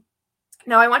 Now,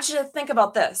 I want you to think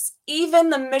about this. Even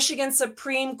the Michigan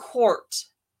Supreme Court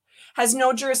has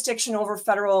no jurisdiction over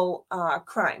federal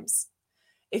crimes.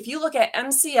 If you look at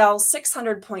MCL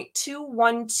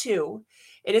 600.212,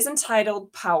 it is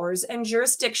entitled Powers and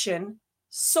Jurisdiction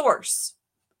Source,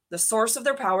 the source of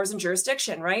their powers and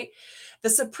jurisdiction, right? The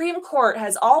Supreme Court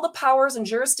has all the powers and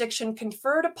jurisdiction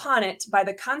conferred upon it by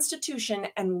the Constitution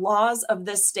and laws of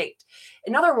this state.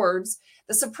 In other words,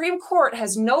 the Supreme Court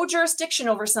has no jurisdiction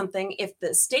over something if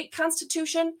the state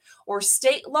constitution or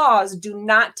state laws do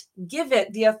not give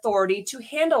it the authority to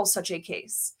handle such a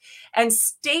case. And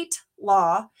state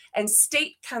law and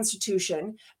state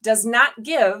constitution does not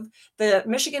give the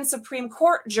Michigan Supreme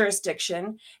Court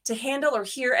jurisdiction to handle or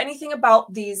hear anything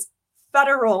about these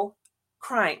federal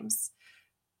crimes.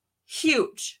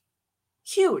 Huge,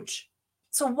 huge.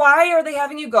 So why are they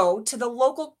having you go to the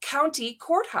local county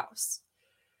courthouse?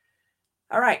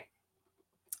 All right.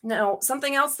 Now,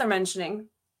 something else they're mentioning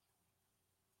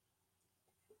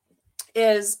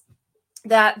is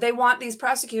that they want these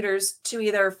prosecutors to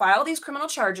either file these criminal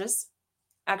charges.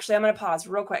 Actually, I'm going to pause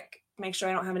real quick, make sure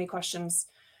I don't have any questions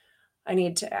I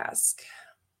need to ask.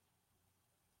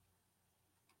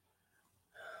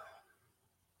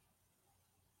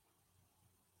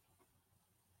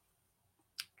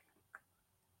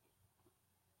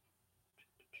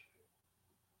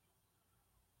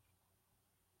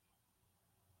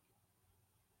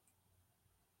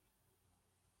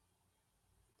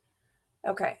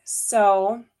 Okay,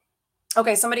 so,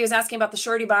 okay, somebody was asking about the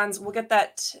surety bonds. We'll get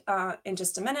that in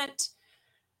just a minute.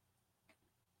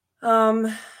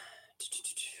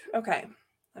 Okay,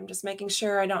 I'm just making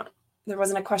sure there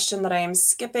wasn't a question that I am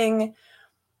skipping.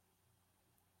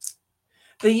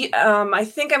 I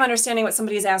think I'm understanding what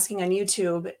somebody is asking on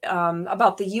YouTube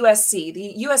about the USC.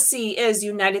 The USC is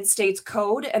United States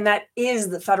Code, and that is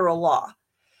the federal law.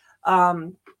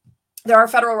 There are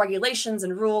federal regulations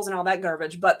and rules and all that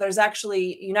garbage, but there's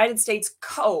actually United States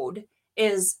Code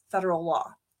is federal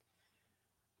law.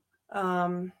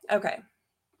 Okay.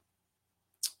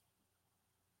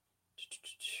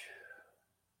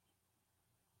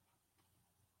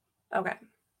 Okay.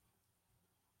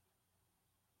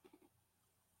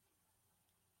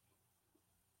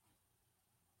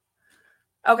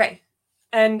 Okay.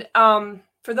 And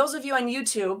for those of you on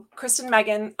YouTube, Kristen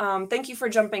Megan, thank you for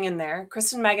jumping in there.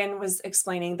 Kristen Megan was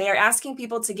explaining they are asking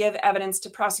people to give evidence to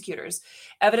prosecutors,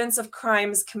 evidence of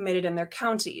crimes committed in their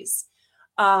counties.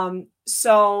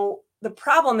 So the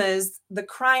problem is the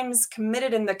crimes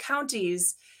committed in the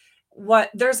counties,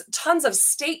 there's tons of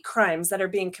state crimes that are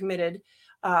being committed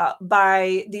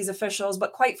by these officials,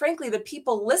 but quite frankly, the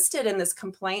people listed in this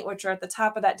complaint, which are at the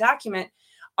top of that document,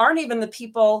 aren't even the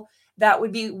people that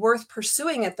would be worth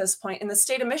pursuing at this point. In the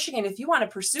state of Michigan, if you want to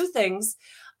pursue things,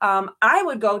 I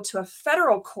would go to a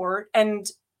federal court and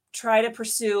try to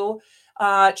pursue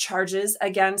charges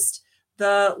against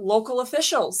the local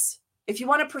officials. If you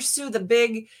want to pursue the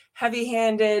big,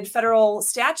 heavy-handed federal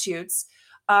statutes,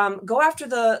 go after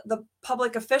the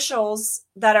public officials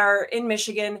that are in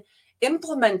Michigan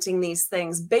implementing these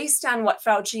things based on what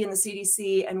Fauci and the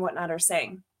CDC and whatnot are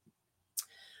saying.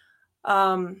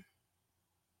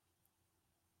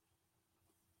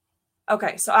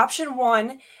 Okay, so option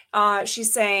one,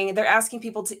 she's saying they're asking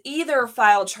people to either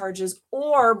file charges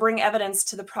or bring evidence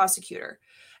to the prosecutor.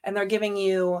 And they're giving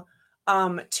you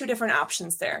two different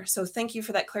options there. So thank you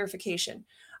for that clarification.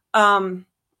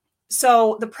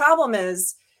 So the problem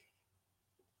is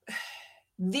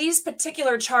these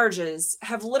particular charges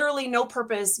have literally no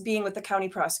purpose being with the county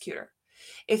prosecutor.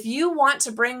 If you want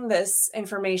to bring this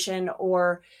information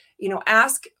or,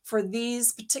 ask for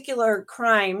these particular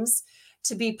crimes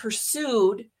to be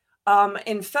pursued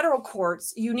in federal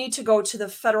courts, you need to go to the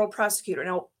federal prosecutor.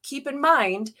 Now, keep in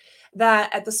mind that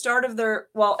at the start of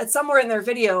it's somewhere in their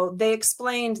video, they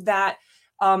explained that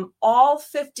all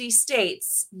 50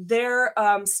 states, their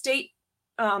state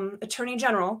attorney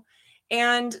general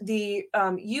and the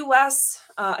U.S.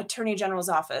 Attorney General's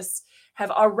office have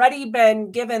already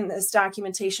been given this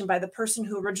documentation by the person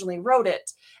who originally wrote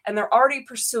it, and they're already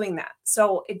pursuing that.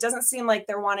 So it doesn't seem like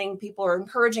they're wanting people or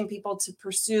encouraging people to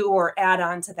pursue or add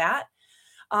on to that,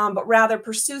 but rather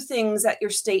pursue things at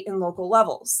your state and local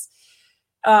levels.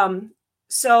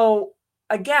 So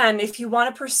again, if you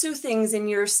want to pursue things in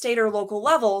your state or local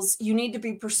levels, you need to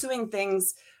be pursuing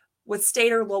things with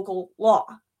state or local law.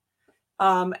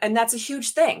 And that's a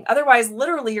huge thing. Otherwise,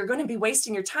 literally, you're going to be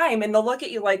wasting your time and they'll look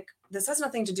at you like, this has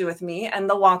nothing to do with me, and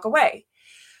they'll walk away.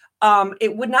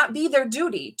 It would not be their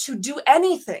duty to do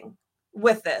anything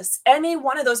with this, any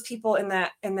one of those people in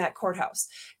that courthouse.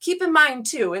 Keep in mind,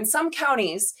 too, in some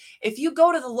counties, if you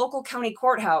go to the local county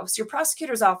courthouse, your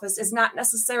prosecutor's office is not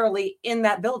necessarily in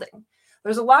that building.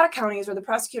 There's a lot of counties where the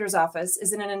prosecutor's office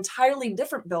is in an entirely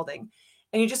different building,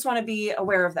 and you just want to be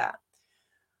aware of that.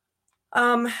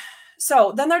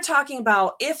 So then they're talking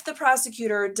about if the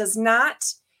prosecutor does not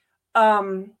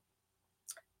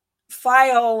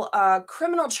file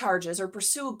criminal charges or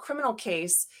pursue a criminal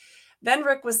case, then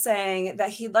Rick was saying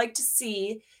that he'd like to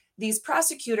see these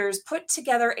prosecutors put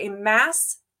together a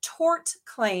mass tort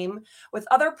claim with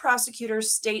other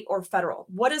prosecutors, state or federal.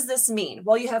 What does this mean?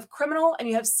 Well, you have criminal and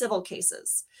you have civil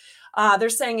cases. They're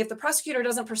saying if the prosecutor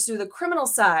doesn't pursue the criminal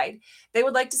side, they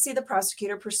would like to see the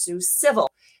prosecutor pursue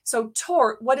civil. So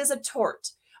tort, what is a tort?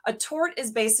 A tort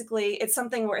is basically, it's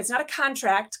something where it's not a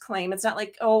contract claim. It's not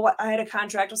like, oh, I had a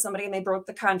contract with somebody and they broke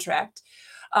the contract.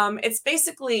 It's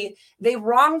basically, they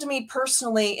wronged me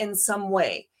personally in some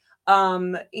way.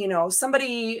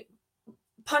 Somebody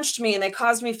punched me and they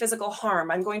caused me physical harm.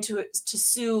 I'm going to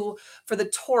sue for the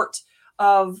tort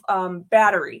of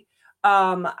battery.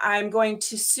 I'm going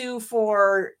to sue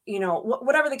for,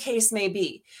 whatever the case may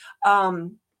be.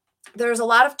 There's a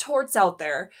lot of torts out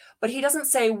there, but he doesn't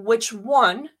say which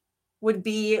one would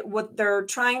be what they're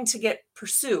trying to get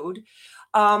pursued.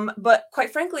 But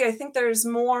quite frankly, I think there's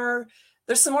more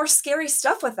There's some more scary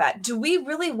stuff with that. Do we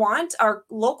really want our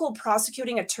local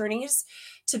prosecuting attorneys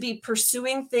to be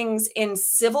pursuing things in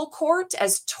civil court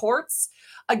as torts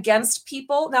against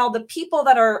people? Now, the people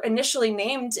that are initially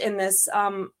named in this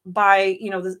by,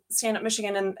 the Stand Up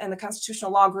Michigan and the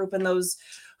Constitutional Law Group and those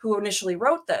who initially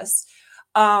wrote this,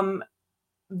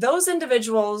 those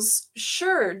individuals,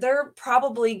 sure, they're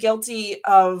probably guilty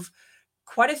of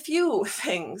quite a few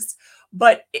things,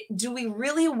 but do we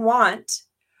really want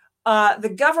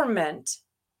the government,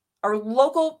 our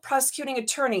local prosecuting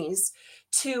attorneys,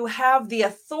 to have the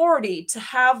authority, to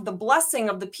have the blessing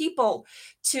of the people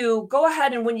to go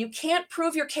ahead and, when you can't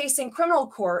prove your case in criminal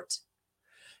court,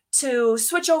 to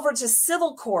switch over to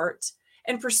civil court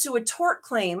and pursue a tort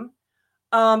claim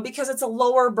because it's a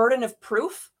lower burden of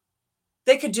proof?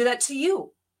 They could do that to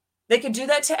you. They could do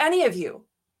that to any of you.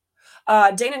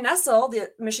 Dana Nessel, the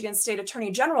Michigan State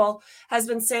Attorney General, has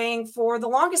been saying for the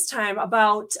longest time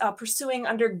about pursuing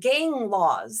under gang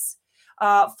laws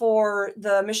for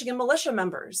the Michigan militia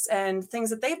members and things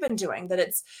that they've been doing,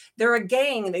 that they're a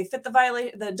gang, they fit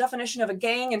the definition of a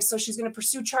gang, and so she's going to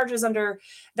pursue charges under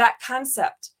that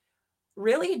concept.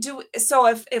 Really?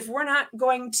 So if we're not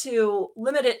going to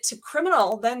limit it to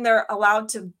criminal, then they're allowed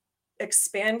to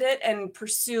expand it and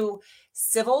pursue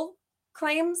civil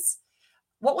claims?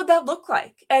 What would that look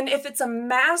like? And if it's a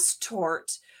mass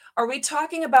tort, are we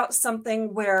talking about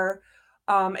something where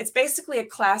it's basically a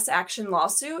class action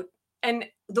lawsuit? And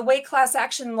the way class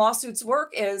action lawsuits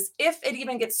work is, if it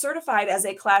even gets certified as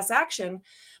a class action,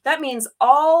 that means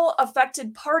all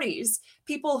affected parties,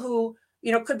 people who,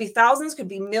 could be thousands, could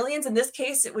be millions. In this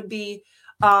case, it would be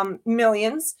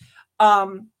millions.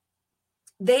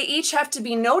 They each have to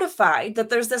be notified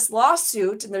that there's this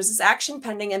lawsuit and there's this action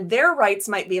pending, and their rights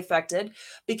might be affected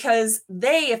because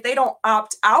if they don't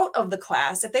opt out of the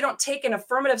class, if they don't take an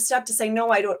affirmative step to say,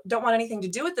 no, I don't want anything to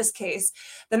do with this case,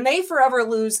 then they forever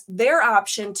lose their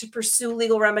option to pursue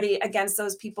legal remedy against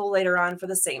those people later on for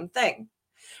the same thing.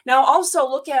 Now, also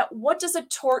look at, what does a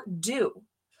tort do?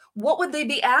 What would they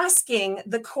be asking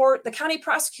the county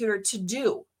prosecutor to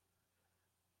do?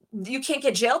 You can't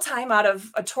get jail time out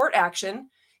of a tort action.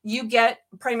 You get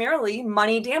primarily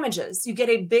money damages. You get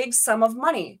a big sum of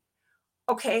money.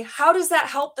 Okay, how does that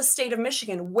help the state of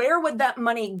Michigan? Where would that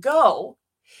money go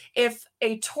if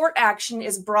a tort action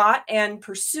is brought and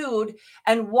pursued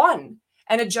and won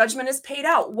and a judgment is paid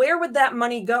out? Where would that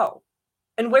money go?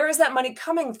 And where is that money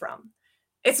coming from?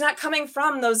 It's not coming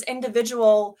from those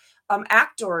individual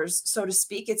actors, so to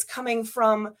speak. It's coming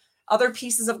from other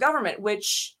pieces of government,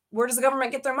 where does the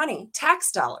government get their money?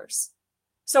 Tax dollars.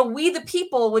 So we, the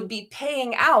people, would be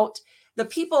paying out. The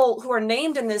people who are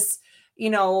named in this,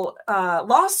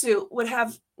 lawsuit would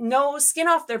have no skin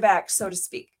off their back, so to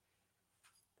speak.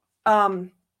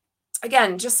 Again,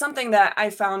 just something that I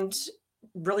found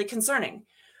really concerning.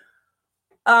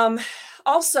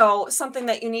 Also, something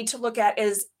that you need to look at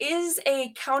is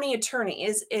a county attorney,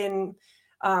 is in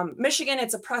Michigan,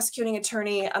 it's a prosecuting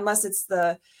attorney, unless it's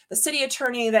the city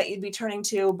attorney that you'd be turning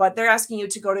to, but they're asking you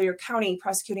to go to your county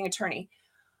prosecuting attorney.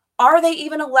 Are they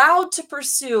even allowed to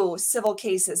pursue civil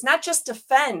cases? Not just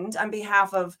defend on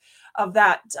behalf of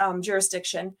that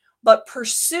jurisdiction, but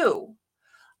pursue.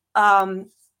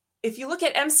 If you look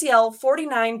at MCL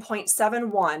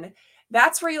 49.71,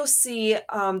 that's where you'll see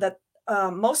that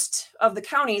most of the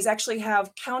counties actually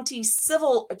have county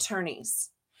civil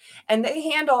attorneys, and they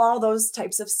handle all those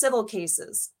types of civil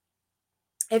cases.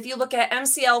 If you look at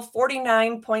MCL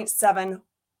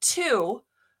 49.72,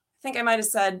 I think I might have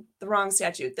said the wrong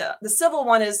statute. The civil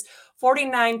one is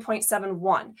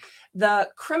 49.71. The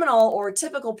criminal or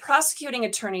typical prosecuting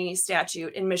attorney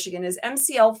statute in Michigan is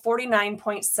MCL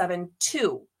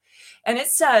 49.72. And it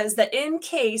says that in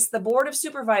case the Board of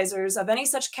Supervisors of any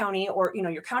such county, or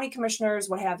your county commissioners,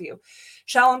 what have you,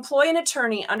 shall employ an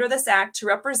attorney under this act to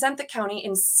represent the county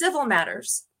in civil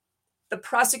matters, the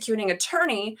prosecuting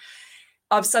attorney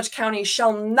of such county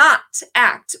shall not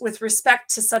act with respect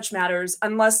to such matters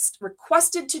unless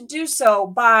requested to do so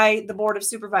by the Board of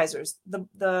Supervisors, the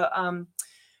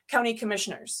county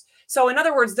commissioners. So in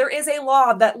other words, there is a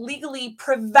law that legally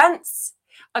prevents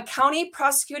a county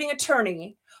prosecuting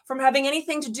attorney from having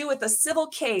anything to do with a civil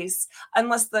case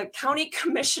unless the county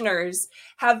commissioners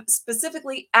have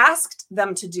specifically asked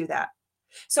them to do that.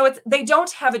 So they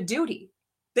don't have a duty.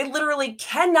 They literally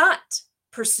cannot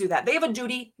pursue that. They have a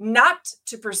duty not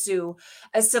to pursue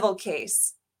a civil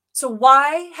case. So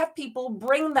why have people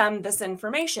bring them this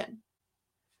information?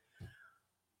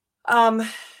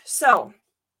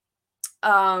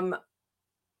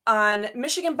 on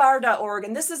michiganbar.org,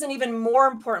 and this is an even more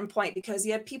important point because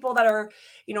you have people that are,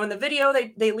 in the video,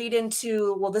 they lead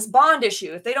into, well, this bond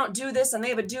issue. If they don't do this and they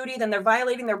have a duty, then they're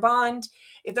violating their bond.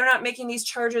 If they're not making these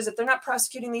charges, if they're not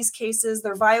prosecuting these cases,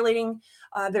 they're violating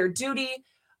their duty.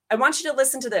 I want you to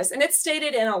listen to this. And it's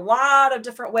stated in a lot of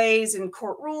different ways in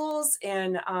court rules,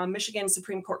 in Michigan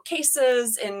Supreme Court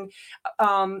cases, in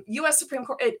U.S. Supreme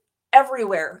Court,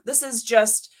 everywhere. This is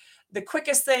just the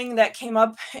quickest thing that came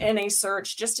up in a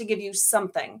search, just to give you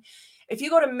something. If you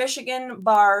go to the Michigan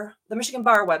Bar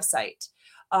website,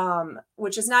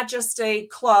 which is not just a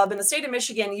club in the state of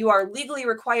Michigan, you are legally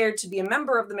required to be a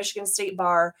member of the Michigan State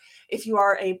Bar if you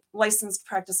are a licensed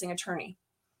practicing attorney.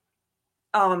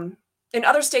 In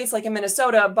other states, like in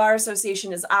Minnesota, bar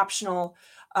association is optional,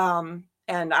 and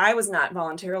I was not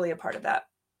voluntarily a part of that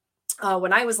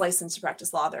when I was licensed to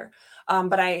practice law there.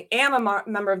 But I am a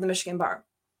member of the Michigan Bar.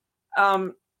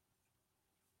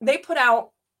 They put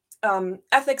out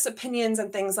ethics opinions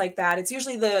and things like that. It's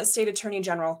usually the state attorney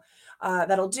general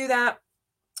that'll do that.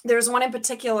 There's one in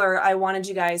particular I wanted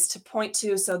you guys to point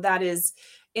to. So that is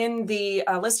in the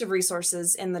list of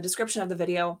resources in the description of the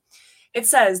video. It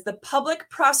says the public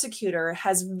prosecutor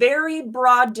has very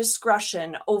broad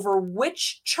discretion over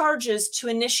which charges to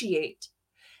initiate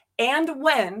and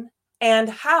when and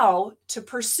how to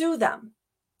pursue them.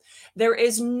 There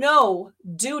is no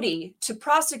duty to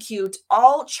prosecute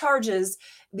all charges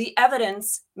the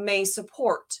evidence may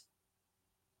support.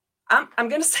 I'm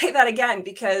going to say that again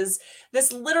because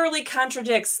this literally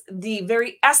contradicts the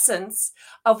very essence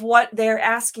of what they're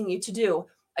asking you to do.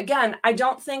 Again, I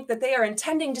don't think that they are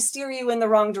intending to steer you in the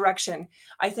wrong direction.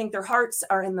 I think their hearts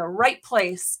are in the right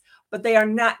place, but they are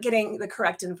not getting the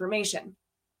correct information.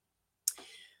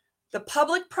 The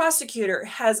public prosecutor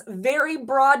has very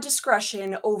broad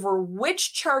discretion over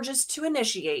which charges to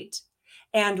initiate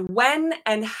and when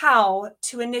and how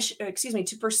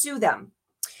to pursue them.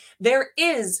 There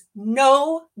is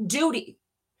no duty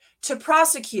to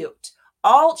prosecute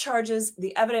all charges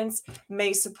the evidence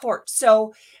may support.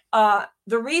 So the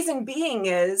reason being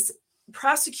is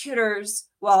prosecutors,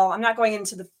 well, I'm not going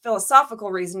into the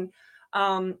philosophical reason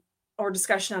or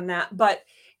discussion on that, but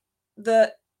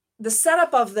the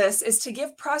setup of this is to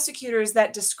give prosecutors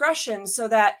that discretion so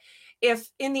that if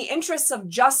in the interests of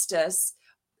justice,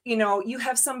 you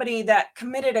have somebody that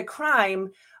committed a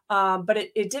crime, but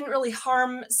it didn't really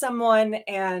harm someone,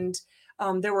 and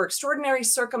there were extraordinary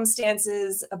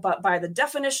circumstances, but by the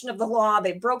definition of the law,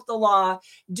 they broke the law.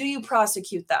 Do you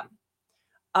prosecute them?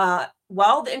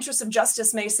 Well, the interests of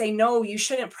justice may say, no, you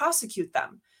shouldn't prosecute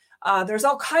them. There's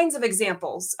all kinds of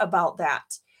examples about that.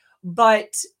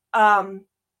 But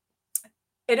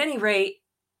at any rate,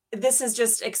 this is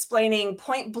just explaining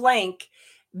point blank,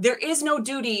 there is no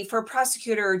duty for a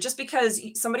prosecutor just because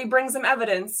somebody brings them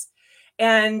evidence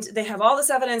and they have all this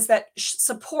evidence that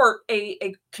support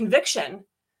a conviction,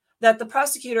 that the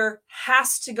prosecutor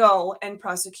has to go and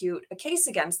prosecute a case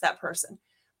against that person.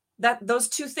 That those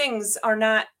two things are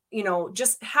not,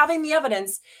 just having the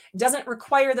evidence doesn't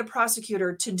require the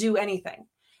prosecutor to do anything.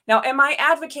 Now, am I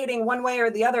advocating one way or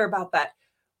the other about that?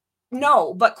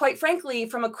 No, but quite frankly,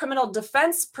 from a criminal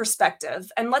defense perspective,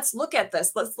 and let's look at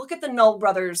this. Let's look at the Knoll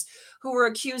brothers who were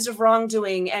accused of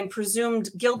wrongdoing and presumed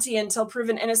guilty until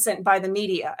proven innocent by the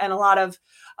media and a lot of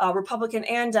Republican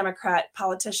and Democrat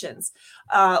politicians.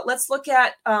 Let's look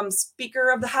at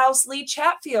Speaker of the House, Lee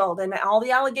Chatfield, and all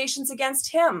the allegations against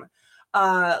him.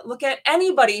 Look at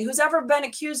anybody who's ever been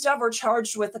accused of or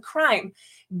charged with a crime.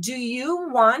 Do you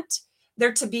want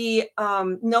there to be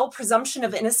no presumption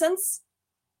of innocence?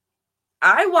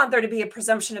 I want there to be a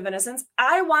presumption of innocence.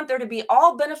 I want there to be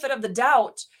all benefit of the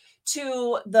doubt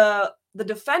to the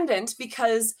defendant,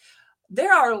 because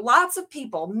there are lots of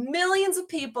people, millions of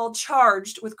people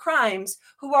charged with crimes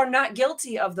who are not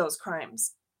guilty of those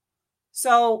crimes.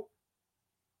 So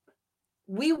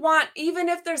we want, even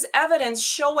if there's evidence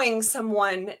showing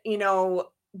someone,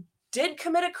 did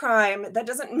commit a crime, that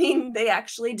doesn't mean they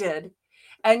actually did.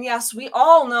 And yes, we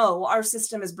all know our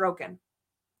system is broken.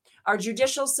 Our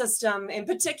judicial system in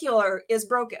particular is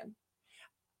broken.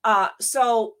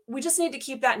 So we just need to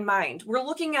keep that in mind. We're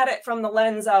looking at it from the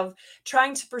lens of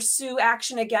trying to pursue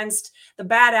action against the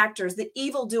bad actors, the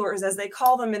evildoers, as they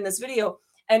call them in this video.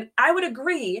 And I would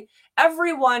agree,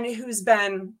 everyone who's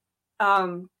been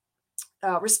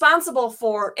responsible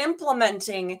for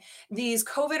implementing these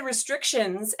COVID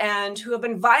restrictions and who have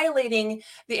been violating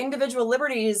the individual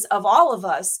liberties of all of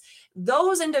us,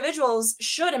 those individuals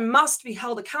should and must be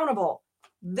held accountable.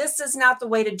 This is not the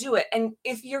way to do it. And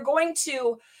if you're going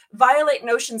to violate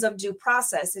notions of due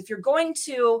process, if you're going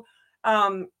to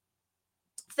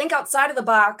think outside of the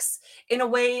box in a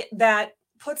way that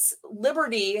puts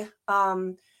liberty,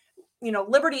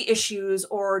 liberty issues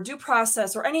or due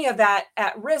process or any of that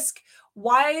at risk,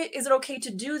 why is it okay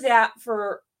to do that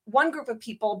for one group of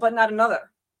people but not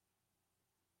another?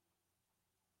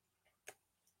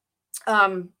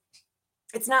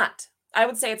 It's not. I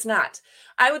would say it's not.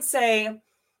 I would say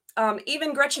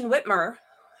even Gretchen Whitmer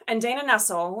and Dana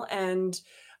Nessel and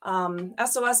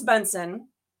SOS Benson,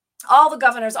 all the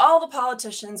governors, all the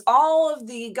politicians, all of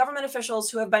the government officials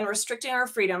who have been restricting our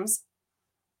freedoms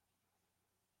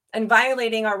and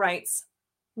violating our rights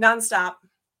nonstop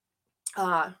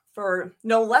for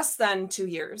no less than 2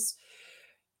 years,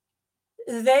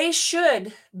 they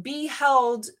should be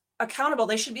held accountable.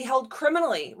 They should be held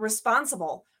criminally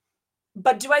responsible.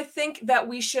 But do I think that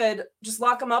we should just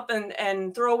lock them up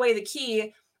and throw away the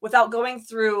key without going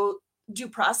through due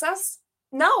process?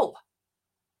 No.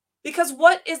 Because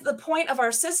what is the point of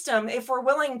our system if we're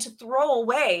willing to throw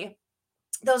away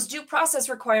those due process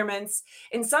requirements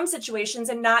in some situations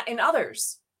and not in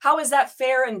others? How is that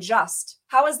fair and just?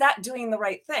 How is that doing the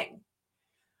right thing?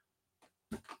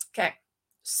 Okay,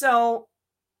 so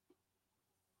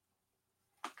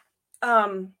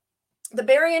the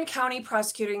Berrien County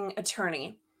prosecuting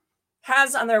attorney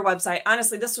has on their website,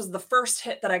 honestly, this was the first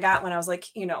hit that I got when I was like,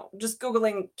 just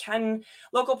Googling, can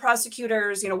local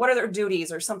prosecutors, what are their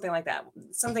duties or something like that,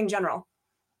 something general.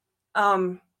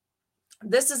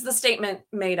 This is the statement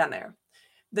made on there.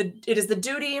 It is the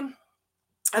duty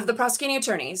of the prosecuting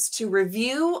attorneys to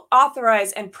review,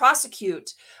 authorize, and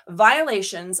prosecute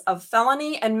violations of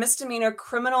felony and misdemeanor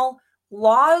criminal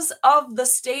laws of the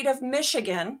state of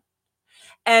Michigan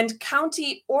and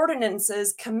county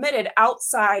ordinances committed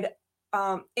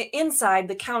inside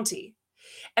the county.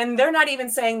 And they're not even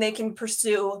saying they can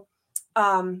pursue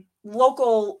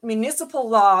local municipal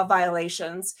law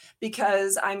violations,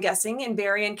 because I'm guessing in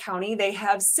Berrien County, they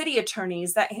have city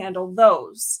attorneys that handle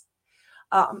those.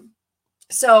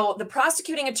 So the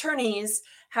prosecuting attorneys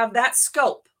have that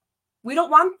scope. We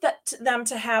don't want them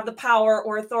to have the power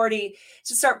or authority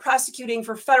to start prosecuting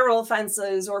for federal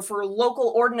offenses or for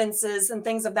local ordinances and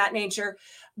things of that nature.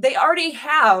 They already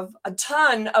have a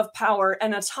ton of power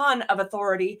and a ton of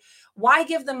authority. Why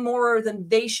give them more than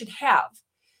they should have?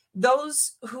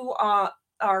 Those who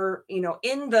are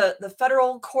in the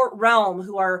federal court realm,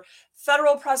 who are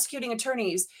federal prosecuting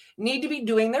attorneys, need to be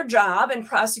doing their job and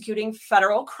prosecuting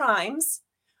federal crimes.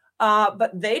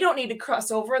 But they don't need to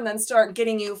cross over and then start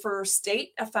getting you for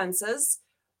state offenses.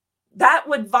 That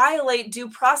would violate due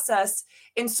process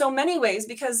in so many ways,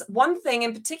 because one thing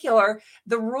in particular,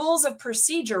 the rules of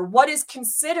procedure, what is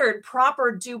considered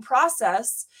proper due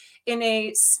process in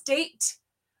a state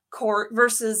court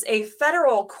versus a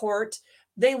federal court,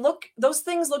 those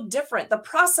things look different. The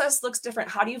process looks different.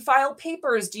 How do you file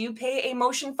papers? Do you pay a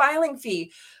motion filing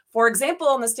fee? For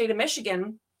example, in the state of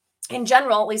Michigan, in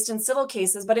general, at least in civil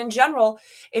cases, but in general,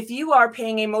 if you are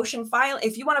paying a motion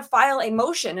if you want to file a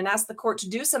motion and ask the court to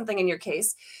do something in your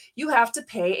case, you have to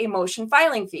pay a motion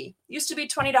filing fee. It used to be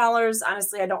 $20.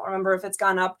 Honestly, I don't remember if it's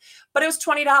gone up, but it was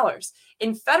 $20.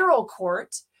 In federal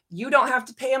court, you don't have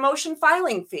to pay a motion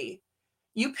filing fee.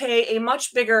 You pay a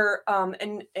much bigger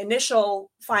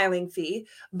initial filing fee,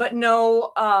 but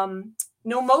no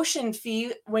motion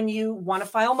fee when you want to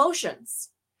file motions.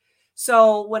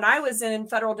 So when I was in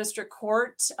federal district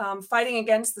court fighting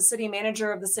against the city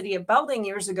manager of the city of Belding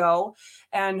years ago,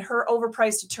 and her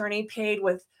overpriced attorney paid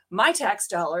with my tax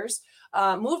dollars,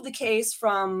 moved the case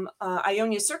from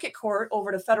Ionia Circuit Court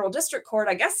over to federal district court,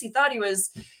 I guess he thought he was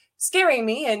scaring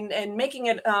me and making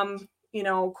it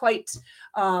quite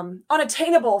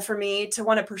unattainable for me to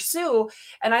want to pursue.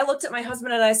 And I looked at my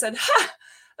husband and I said,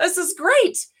 this is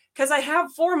great, because I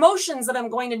have 4 motions that I'm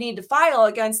going to need to file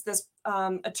against this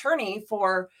attorney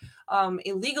for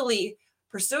illegally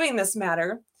pursuing this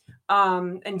matter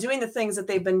and doing the things that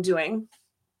they've been doing.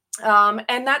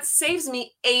 And that saves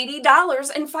me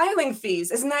 $80 in filing fees.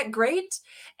 Isn't that great?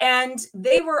 And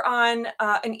they were on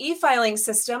an e-filing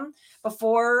system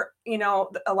before,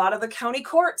 a lot of the county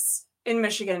courts in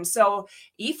Michigan. So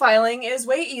e-filing is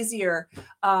way easier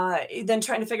than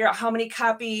trying to figure out how many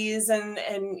copies and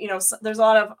there's a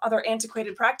lot of other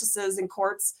antiquated practices in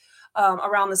courts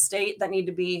around the state that need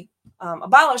to be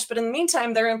abolished. But in the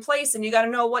meantime, they're in place, and you got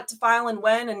to know what to file and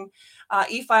when, and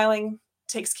e-filing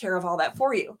takes care of all that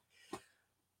for you.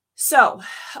 So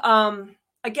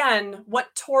again,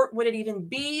 what tort would it even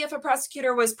be if a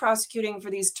prosecutor was prosecuting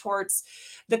for these torts?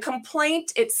 The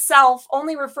complaint itself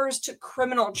only refers to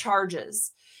criminal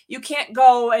charges. You can't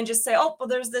go and just say, oh, well,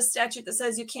 there's this statute that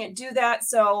says you can't do that,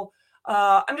 so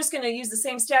I'm just going to use the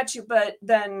same statute, but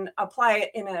then apply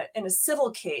it in a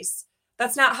civil case.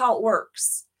 That's not how it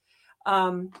works.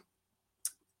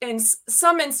 in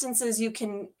some instances you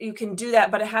can do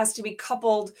that, but it has to be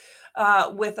coupled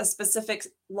with a specific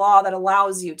law that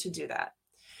allows you to do that.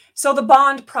 So the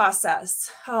bond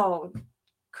process. Oh,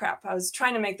 crap. I was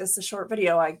trying to make this a short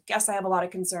video. I guess I have a lot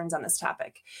of concerns on this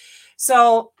topic.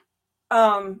 So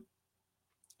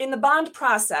in the bond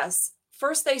process,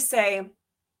 first they say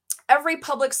every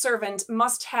public servant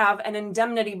must have an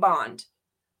indemnity bond.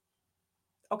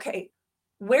 Okay,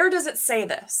 where does it say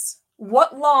this?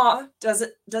 What law is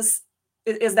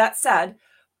that said?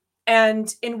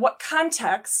 And in what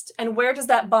context, and where does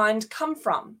that bond come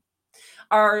from?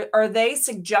 Are they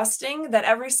suggesting that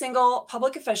every single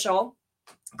public official,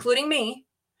 including me,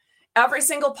 every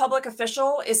single public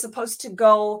official is supposed to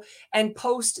go and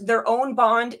post their own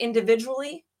bond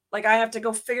individually? Like, I have to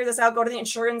go figure this out, go to the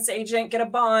insurance agent, get a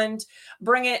bond,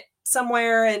 bring it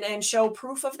somewhere and show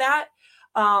proof of that?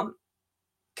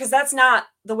 Because that's not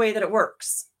the way that it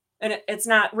works. And it's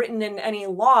not written in any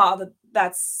law that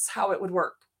that's how it would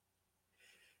work.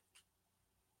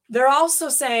 They're also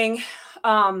saying,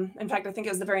 in fact, I think it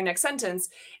was the very next sentence,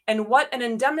 and what an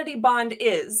indemnity bond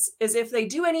is if they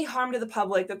do any harm to the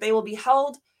public, that they will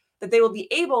be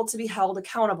able to be held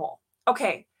accountable.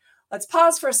 Okay, let's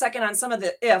pause for a second on some of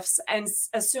the ifs and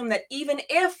assume that even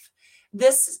if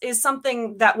this is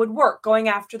something that would work, going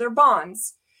after their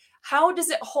bonds, how does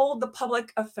it hold the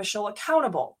public official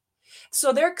accountable?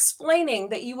 So they're explaining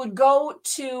that you would go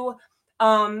to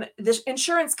this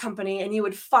insurance company and you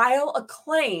would file a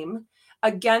claim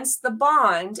against the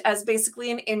bond as basically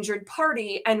an injured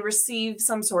party and receive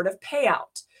some sort of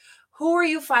payout. Who are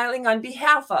you filing on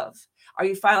behalf of? Are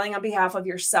you filing on behalf of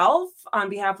yourself, on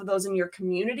behalf of those in your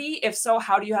community? If so,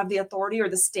 how do you have the authority or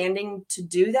the standing to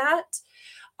do that?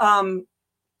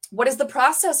 What is the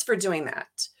process for doing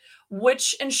that?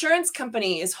 Which insurance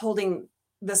company is holding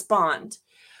this bond?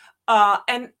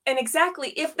 And exactly,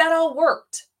 if that all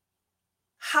worked,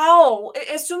 how,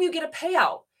 assume you get a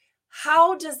payout,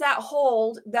 how does that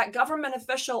hold that government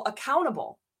official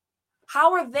accountable?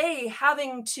 How are they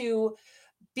having to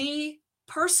be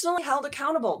personally held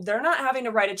accountable? They're not having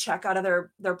to write a check out of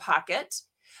their pocket.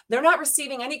 They're not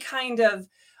receiving any kind of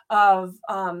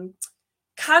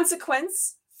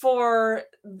consequence for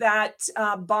that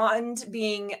bond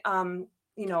being,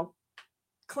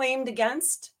 claimed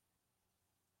against.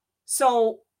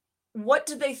 So what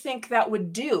do they think that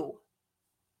would do?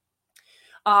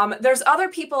 There's other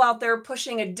people out there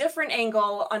pushing a different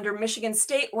angle under Michigan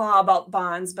state law about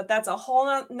bonds, but that's a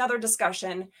whole nother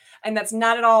discussion. And that's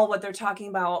not at all what they're talking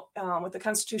about with the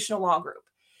constitutional law group.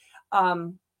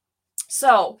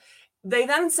 So they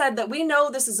then said that we know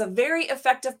this is a very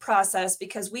effective process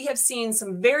because we have seen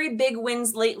some very big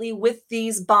wins lately with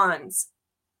these bonds.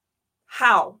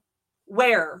 How?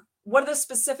 Where? What are the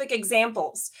specific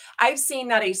examples? I've seen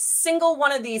not a single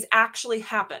one of these actually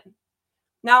happen.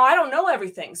 Now, I don't know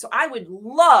everything, so I would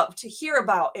love to hear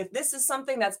about if this is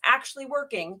something that's actually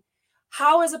working.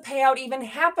 How is a payout even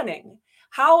happening?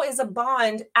 How is a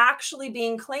bond actually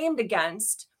being claimed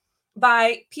against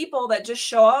by people that just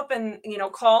show up and,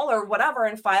 call or whatever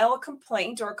and file a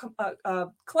complaint or a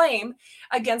claim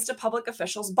against a public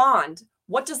official's bond?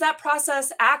 What does that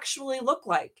process actually look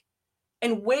like?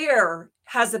 And where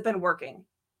has it been working?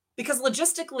 Because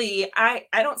logistically, I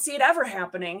don't see it ever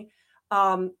happening.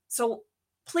 So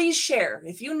please share.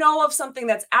 If you know of something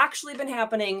that's actually been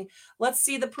happening, let's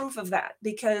see the proof of that,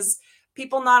 because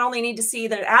people not only need to see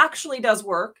that it actually does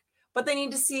work, but they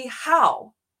need to see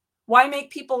how. Why make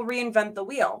people reinvent the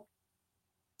wheel?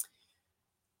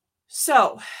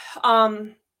 So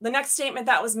the next statement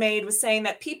that was made was saying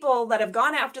that people that have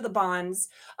gone after the bonds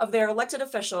of their elected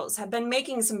officials have been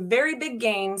making some very big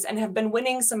gains and have been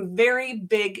winning some very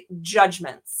big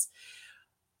judgments.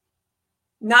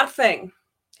 Not a thing.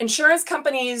 Insurance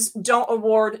companies don't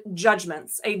award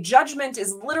judgments. A judgment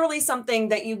is literally something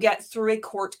that you get through a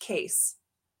court case.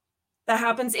 That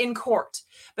happens in court.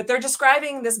 But they're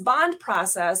describing this bond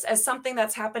process as something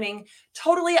that's happening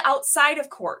totally outside of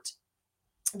court.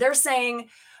 They're saying,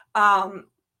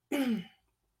 let's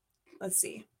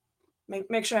see,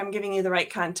 make sure I'm giving you the right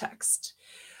context.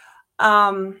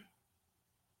 I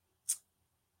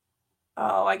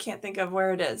can't think of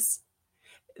where it is.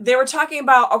 They were talking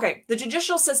about, okay, the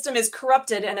judicial system is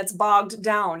corrupted and it's bogged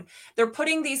down. They're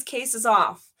putting these cases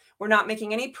off. We're not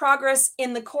making any progress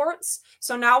in the courts.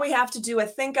 So now we have to do a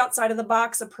think outside of the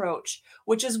box approach,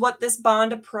 which is what this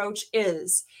bond approach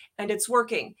is. And it's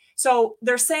working. So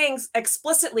they're saying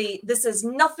explicitly, this has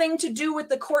nothing to do with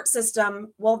the court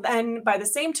system. Well, then by the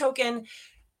same token,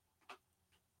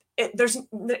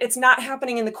 it's not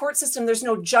happening in the court system. There's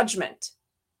no judgment.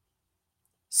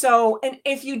 So, and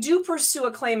if you do pursue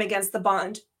a claim against the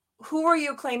bond, Who are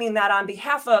you claiming that on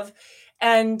behalf of?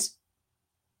 And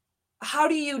how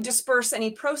do you disperse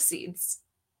any proceeds?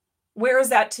 Where is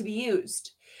that to be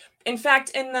used? In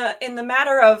fact, in the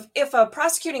matter of if a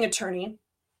prosecuting attorney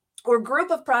or group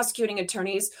of prosecuting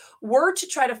attorneys were to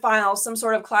try to file some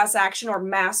sort of class action or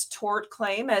mass tort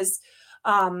claim, as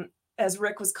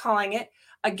Rick was calling it,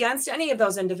 against any of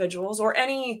those individuals or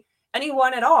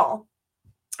anyone at all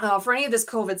for any of this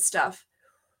COVID stuff,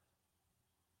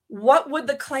 what would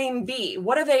the claim be?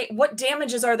 What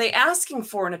damages are they asking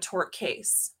for in a tort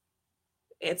case?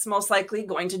 It's most likely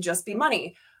going to just be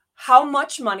money. How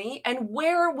much money and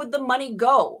where would the money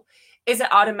go? Is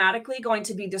it automatically going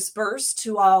to be dispersed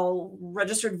to all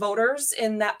registered voters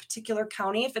in that particular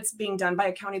county if it's being done by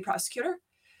a county prosecutor?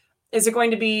 Is it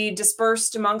going to be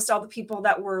dispersed amongst all the people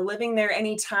that were living there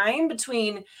any time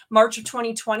between March of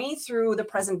 2020 through the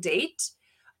present date?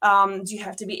 Do you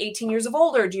have to be 18 years of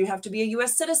older? Do you have to be a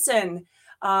U.S. citizen?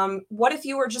 What if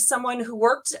you were just someone who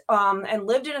worked and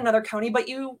lived in another county, but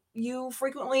you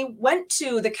frequently went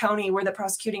to the county where the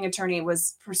prosecuting attorney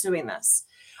was pursuing this?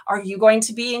 Are you going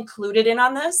to be included in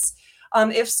on this?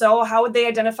 If so, how would they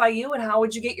identify you and how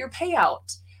would you get your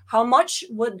payout? How much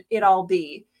would it all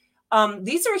be?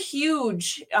 These are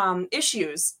huge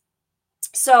issues.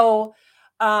 So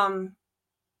let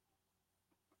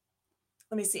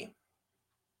me see.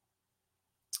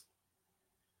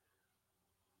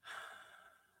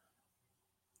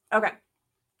 Okay.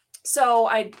 So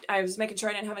I was making sure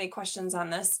I didn't have any questions on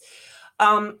this.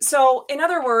 So in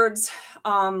other words,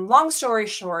 long story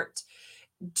short,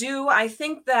 do I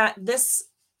think that this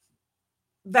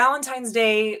Valentine's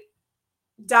Day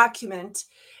document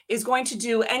is going to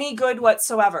do any good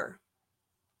whatsoever?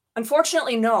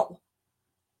 Unfortunately, no.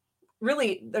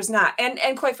 Really, there's not.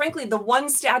 And quite frankly, the one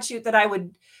statute that I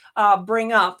would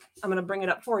bring up, I'm going to bring it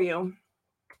up for you.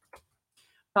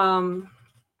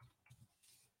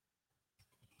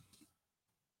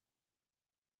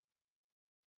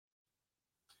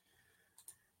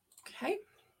 Okay.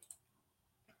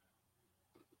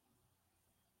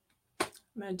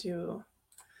 I'm going to do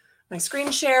my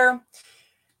screen share.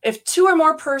 If two or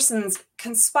more persons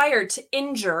conspire to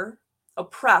injure,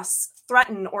 oppress,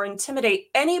 threaten, or intimidate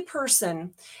any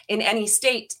person in any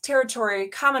state, territory,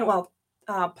 commonwealth,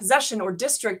 possession, or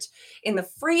district in the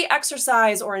free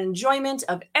exercise or enjoyment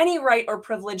of any right or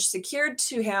privilege secured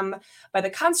to him by the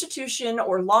Constitution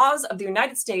or laws of the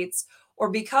United States, or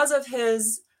because of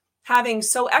his having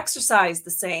so exercised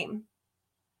the same,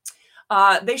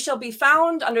 they shall be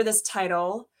found under this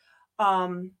title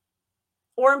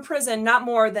or in prison not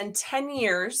more than 10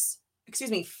 years,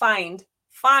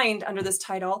 fined under this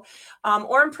title,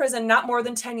 or in prison not more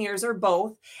than 10 years or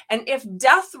both. And if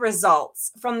death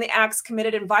results from the acts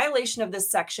committed in violation of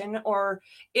this section, or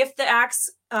if the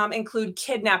acts include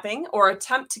kidnapping or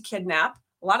attempt to kidnap,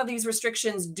 a lot of these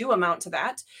restrictions do amount to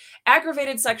that,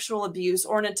 aggravated sexual abuse,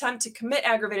 or an attempt to commit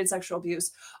aggravated sexual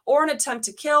abuse, or an attempt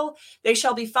to kill, they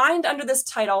shall be fined under this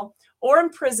title or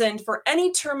imprisoned for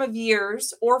any term of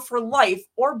years or for life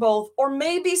or both, or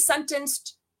may be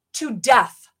sentenced to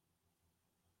death.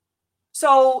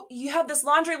 So you have this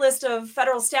laundry list of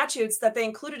federal statutes that they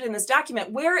included in this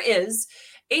document. Where is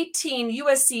 18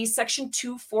 U.S.C. Section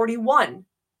 241?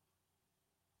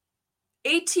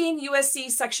 18 U.S.C.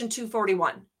 Section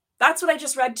 241. That's what I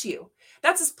just read to you.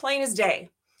 That's as plain as day.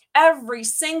 Every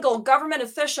single government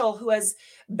official who has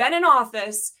been in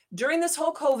office during this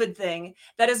whole COVID thing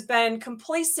that has been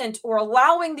complacent or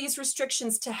allowing these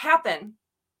restrictions to happen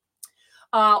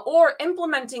or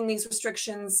implementing these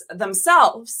restrictions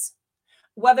themselves,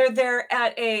 whether they're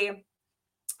at a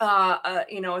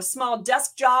small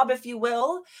desk job, if you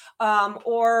will,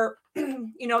 or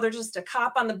they're just a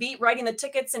cop on the beat writing the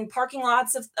tickets in parking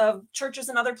lots of churches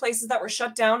and other places that were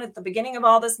shut down at the beginning of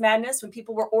all this madness when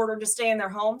people were ordered to stay in their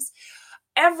homes.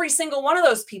 Every single one of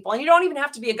those people, and you don't even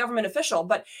have to be a government official,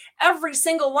 but every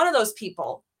single one of those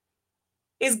people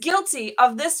is guilty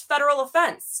of this federal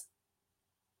offense.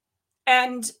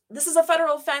 And this is a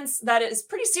federal offense that is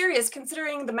pretty serious,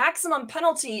 considering the maximum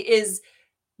penalty is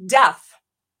death.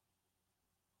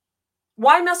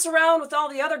 Why mess around with all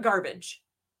the other garbage?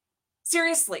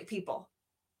 Seriously, people.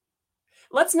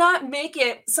 Let's not make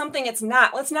it something it's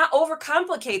not. Let's not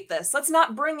overcomplicate this. Let's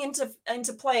not bring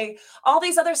into play all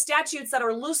these other statutes that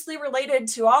are loosely related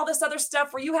to all this other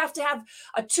stuff where you have to have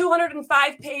a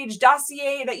 205-page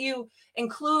dossier that you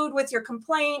include with your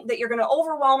complaint that you're going to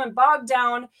overwhelm and bog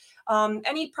down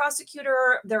any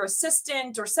prosecutor, their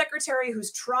assistant or secretary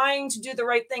who's trying to do the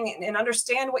right thing and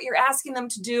understand what you're asking them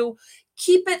to do.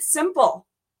 Keep it simple.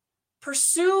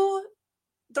 Pursue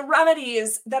the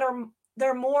remedies that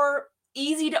are more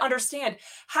easy to understand.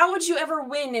 How would you ever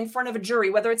win in front of a jury,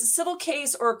 whether it's a civil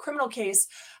case or a criminal case?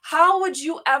 How would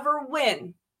you ever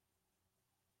win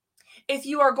if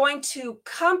you are going to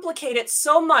complicate it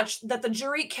so much that the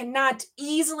jury cannot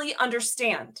easily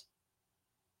understand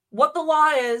what the law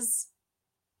is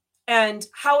and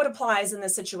how it applies in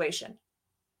this situation?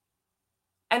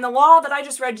 And the law that I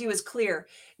just read to you is clear.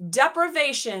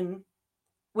 Deprivation,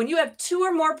 when you have two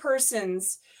or more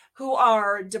persons who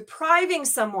are depriving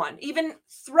someone, even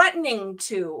threatening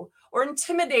to, or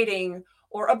intimidating,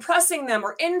 or oppressing them,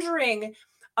 or injuring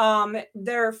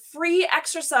their free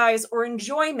exercise or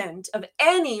enjoyment of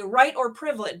any right or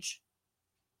privilege,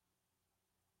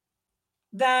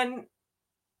 then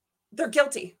they're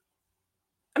guilty.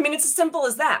 I mean, it's as simple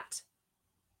as that.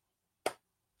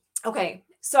 Okay,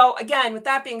 so again, with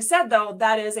that being said, though,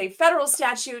 that is a federal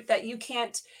statute that you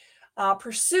can't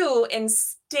pursue in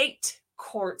state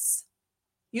courts.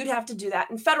 You'd have to do that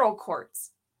in federal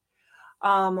courts,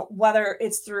 whether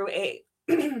it's through a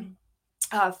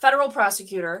federal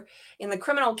prosecutor in the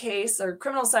criminal case or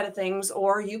criminal side of things,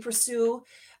 or you pursue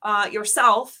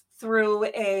yourself through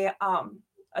a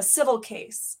civil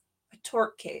case, a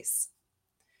tort case.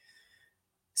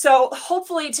 So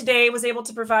hopefully today was able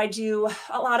to provide you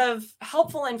a lot of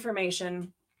helpful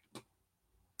information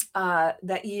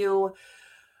that you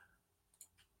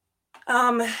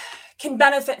can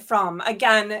benefit from.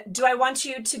 Again, do I want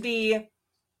you to be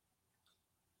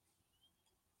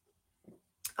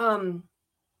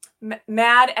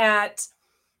mad at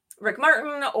Rick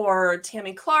Martin or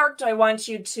Tammy Clark? Do I want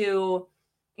you to,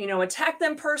 attack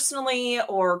them personally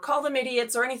or call them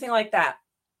idiots or anything like that?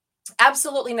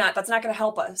 Absolutely not. That's not going to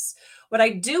help us. What I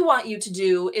do want you to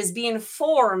do is be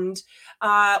informed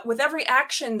with every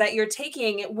action that you're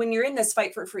taking when you're in this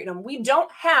fight for freedom. We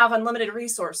don't have unlimited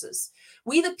resources.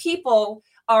 We, the people,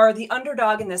 are the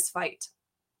underdog in this fight.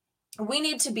 We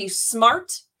need to be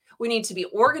smart. We need to be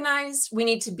organized. We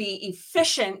need to be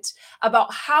efficient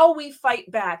about how we fight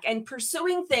back, and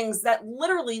pursuing things that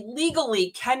literally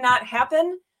legally cannot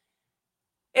happen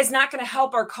is not going to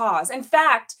help our cause. In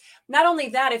fact, not only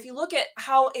that, if you look at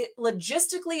how it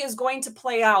logistically is going to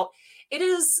play out, it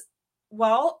is,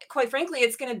 well, quite frankly,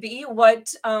 it's going to be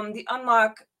what the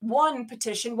Unlock 1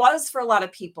 petition was for a lot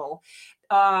of people.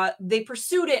 They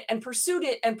pursued it and pursued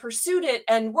it and pursued it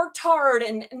and worked hard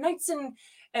and nights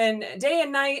and day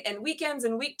and night and weekends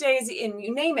and weekdays and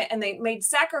you name it. And they made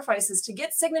sacrifices to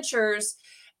get signatures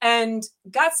and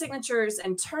got signatures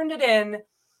and turned it in.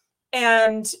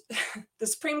 And the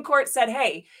Supreme Court said,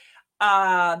 hey,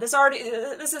 this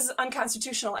is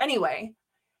unconstitutional anyway.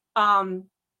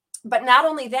 But not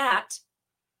only that,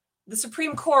 the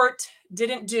Supreme Court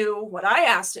didn't do what I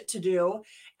asked it to do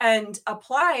and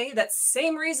apply that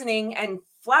same reasoning and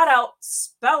flat out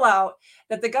spell out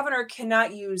that the governor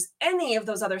cannot use any of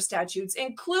those other statutes,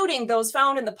 including those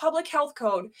found in the Public Health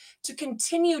Code, to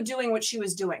continue doing what she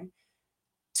was doing,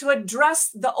 to address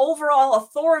the overall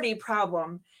authority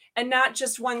problem and not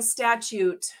just one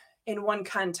statute in one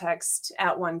context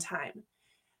at one time.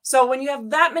 So when you have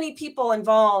that many people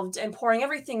involved and pouring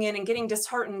everything in and getting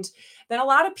disheartened, then a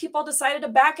lot of people decided to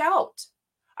back out.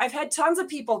 I've had tons of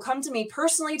people come to me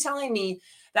personally telling me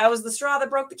that was the straw that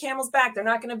broke the camel's back. They're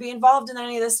not going to be involved in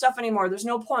any of this stuff anymore. There's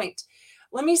no point.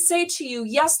 Let me say to you,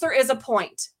 yes, there is a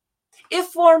point. If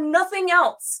for nothing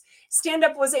else, Stand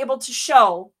Up was able to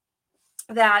show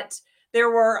that there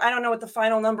were, I don't know what the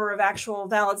final number of actual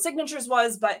valid signatures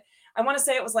was, but I want to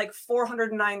say it was like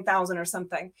 409,000 or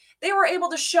something. They were able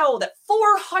to show that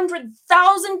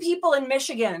 400,000 people in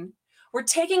Michigan were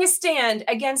taking a stand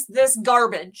against this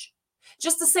garbage.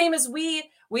 Just the same as we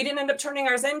didn't end up turning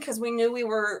ours in because we knew we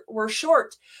were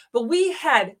short. But we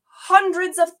had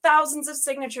hundreds of thousands of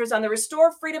signatures on the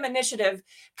Restore Freedom Initiative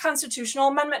constitutional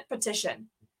amendment petition.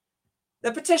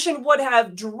 The petition would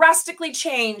have drastically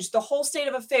changed the whole state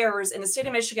of affairs in the state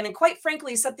of Michigan and quite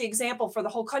frankly set the example for the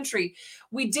whole country.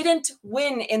 We didn't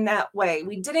win in that way.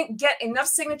 We didn't get enough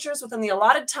signatures within the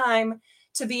allotted time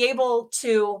to be able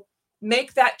to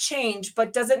make that change.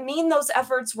 But does it mean those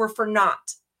efforts were for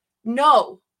naught?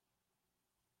 No.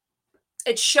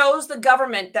 It shows the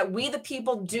government that we, the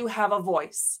people, do have a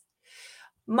voice.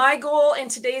 My goal in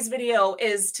today's video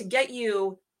is to get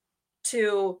you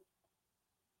to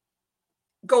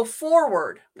go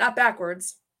forward, not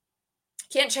backwards.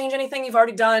 Can't change anything you've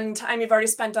already done, time you've already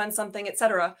spent on something,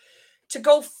 etc. To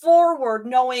go forward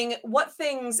knowing what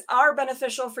things are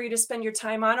beneficial for you to spend your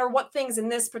time on or what things in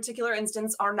this particular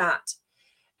instance are not.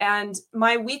 And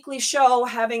my weekly show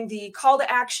having the call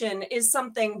to action is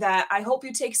something that I hope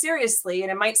you take seriously.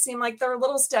 And it might seem like there are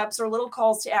little steps or little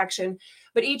calls to action,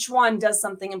 but each one does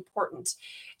something important.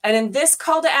 And in this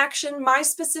call to action, my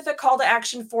specific call to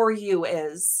action for you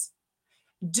is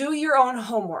do your own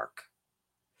homework.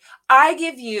 I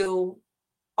give you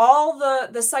all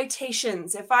the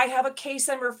citations. If I have a case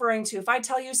I'm referring to, if I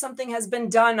tell you something has been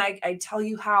done, I tell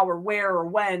you how or where or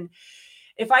when.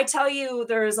 If I tell you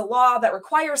there is a law that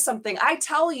requires something, I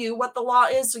tell you what the law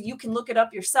is so you can look it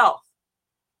up yourself.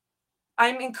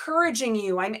 I'm encouraging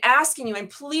you, I'm asking you, I'm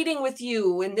pleading with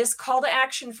you in this call to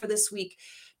action for this week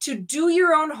to do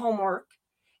your own homework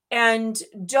and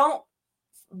don't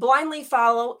blindly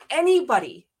follow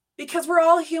anybody, because we're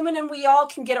all human and we all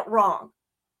can get it wrong.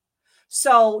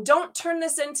 So don't turn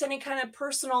this into any kind of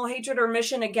personal hatred or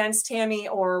mission against Tammy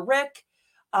or Rick.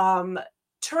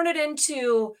 Turn it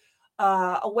into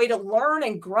a way to learn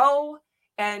and grow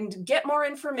and get more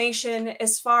information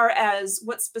as far as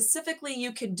what specifically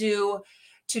you could do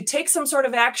to take some sort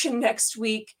of action next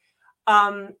week.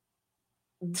 Do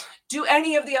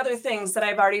any of the other things that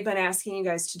I've already been asking you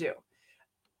guys to do.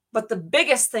 But the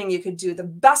biggest thing you could do, the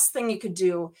best thing you could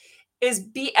do, is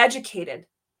be educated.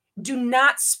 Do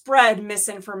not spread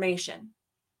misinformation.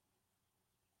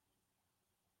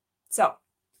 So,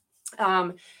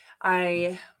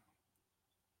 I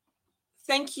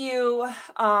thank you.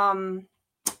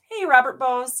 Hey, Robert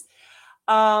Bose.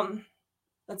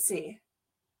 Let's see.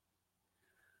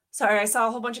 Sorry, I saw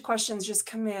a whole bunch of questions just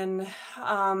come in.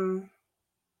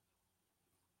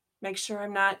 Make sure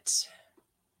I'm not...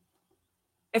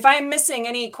 If I'm missing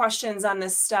any questions on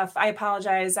this stuff, I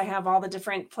apologize. I have all the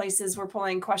different places we're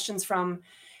pulling questions from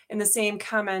in the same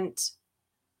comment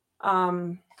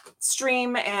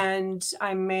stream, and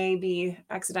I may be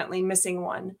accidentally missing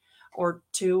one or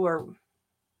two or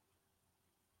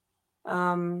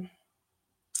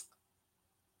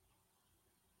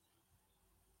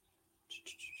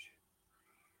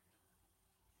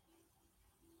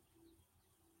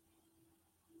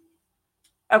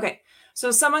okay. So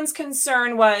someone's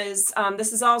concern was,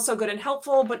 this is also good and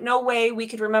helpful, but no way we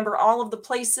could remember all of the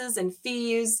places and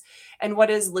fees and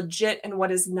what is legit and what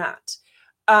is not.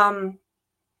 I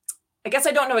guess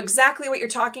I don't know exactly what you're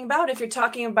talking about. If you're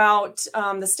talking about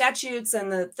the statutes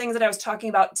and the things that I was talking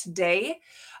about today,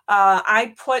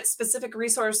 I put specific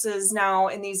resources now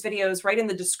in these videos right in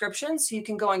the description, so you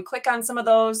can go and click on some of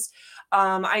those.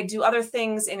 I do other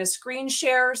things in a screen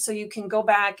share, so you can go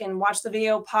back and watch the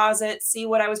video, pause it, see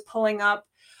what I was pulling up,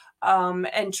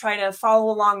 and try to follow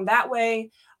along that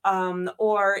way.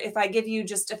 Or if I give you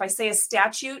if I say a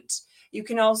statute, you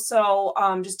can also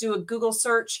just do a Google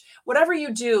search. Whatever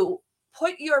you do,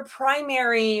 put your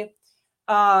primary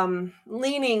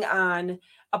leaning on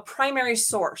a primary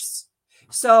source.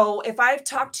 So if I've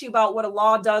talked to you about what a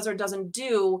law does or doesn't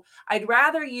do, I'd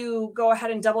rather you go ahead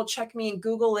and double check me and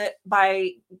Google it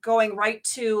by going right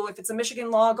to, if it's a Michigan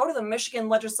law, go to the Michigan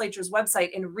legislature's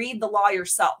website and read the law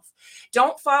yourself.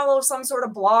 Don't follow some sort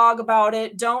of blog about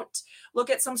it. Don't look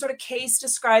at some sort of case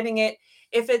describing it.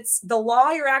 If it's the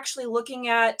law you're actually looking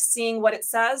at, seeing what it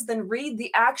says, then read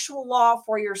the actual law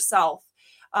for yourself.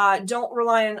 Don't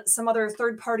rely on some other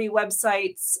third-party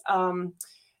websites,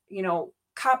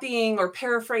 copying or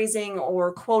paraphrasing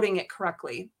or quoting it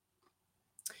correctly.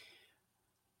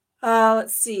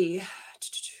 Let's see.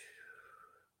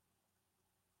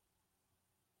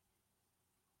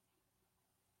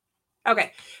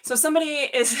 Okay, so somebody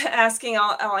is asking,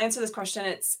 I'll answer this question.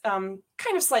 It's kind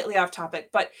of slightly off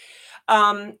topic, but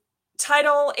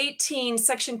Title 18,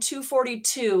 Section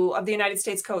 242 of the United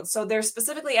States Code. So they're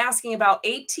specifically asking about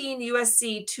 18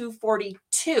 USC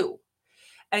 242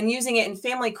 and using it in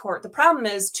family court. The problem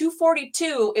is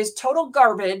 242 is total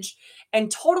garbage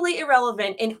and totally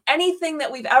irrelevant in anything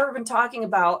that we've ever been talking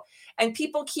about. And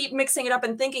people keep mixing it up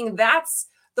and thinking that's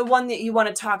the one that you want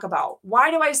to talk about.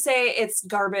 Why do I say it's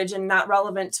garbage and not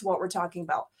relevant to what we're talking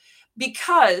about?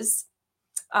 Because,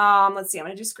 let's see, I'm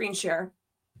going to do screen share.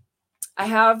 I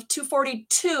have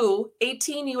 242,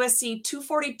 18 USC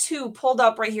 242 pulled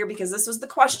up right here because this was the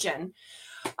question.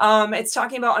 It's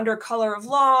talking about under color of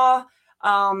law,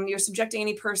 you're subjecting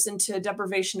any person to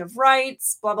deprivation of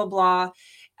rights, blah, blah, blah.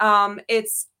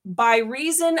 It's by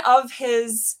reason of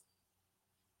his,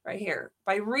 right here,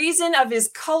 by reason of his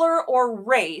color or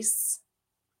race.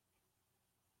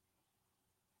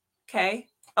 Okay.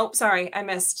 Oh, sorry, I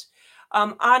missed.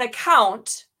 On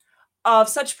account of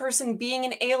such person being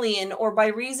an alien or by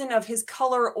reason of his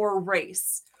color or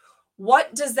race.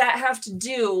 What does that have to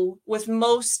do with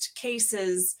most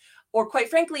cases, or quite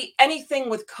frankly, anything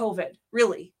with COVID,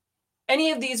 really?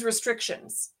 Any of these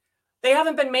restrictions? They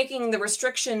haven't been making the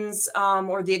restrictions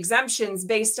or the exemptions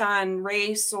based on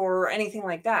race or anything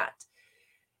like that.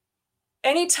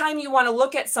 Anytime you want to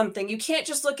look at something, you can't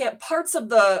just look at parts of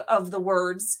the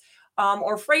words.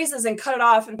 or phrases and cut it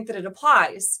off and think that it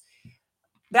applies.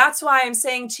 That's why I'm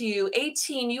saying to you,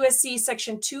 18 USC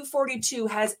section 242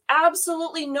 has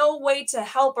absolutely no way to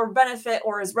help or benefit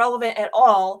or is relevant at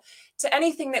all to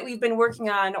anything that we've been working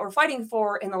on or fighting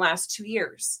for in the last 2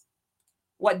 years.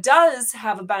 What does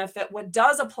have a benefit, what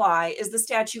does apply, is the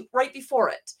statute right before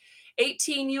it,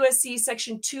 18 USC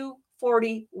section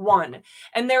 241.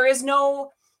 And there is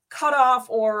no cutoff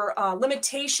or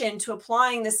limitation to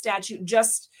applying this statute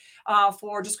just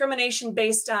for discrimination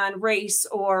based on race,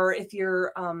 or if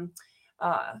you're an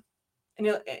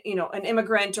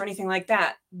immigrant or anything like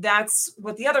that. That's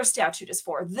what the other statute is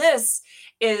for. This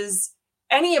is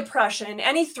any oppression,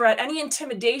 any threat, any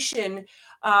intimidation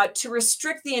to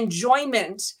restrict the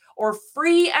enjoyment or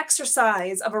free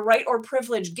exercise of a right or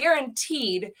privilege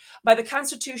guaranteed by the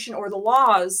Constitution or the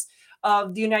laws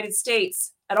of the United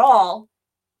States at all.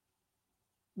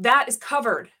 That is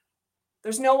covered.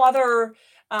 There's no other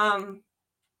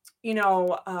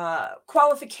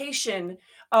qualification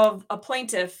of a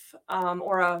plaintiff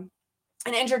or an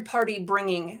injured party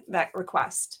bringing that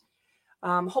request.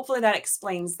 Hopefully that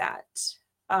explains that.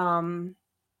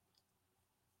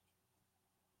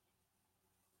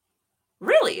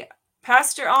 Really,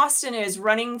 Pastor Austin is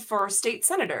running for state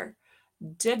senator.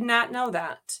 Did not know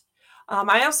that.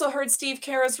 I also heard Steve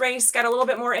Carra's race got a little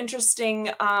bit more interesting.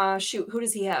 Who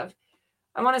does he have?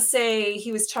 I want to say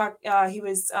he's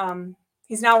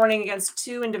now running against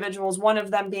two individuals, one of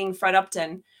them being Fred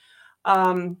Upton.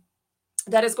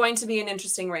 That is going to be an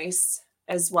interesting race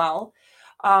as well.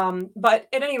 But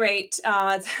at any rate,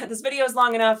 this video is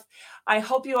long enough. I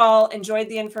hope you all enjoyed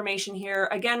the information here.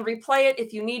 Again, replay it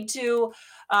if you need to.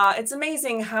 It's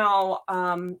amazing how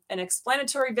an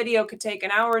explanatory video could take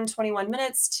an hour and 21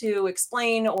 minutes to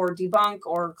explain or debunk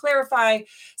or clarify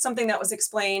something that was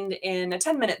explained in a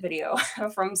 10-minute video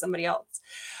from somebody else.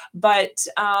 But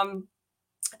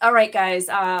all right, guys,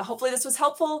 hopefully this was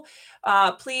helpful.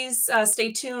 Please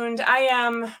stay tuned. I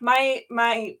am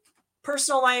my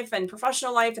personal life and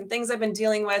professional life and things I've been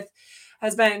dealing with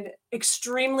has been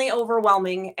extremely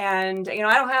overwhelming. And, I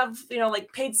don't have,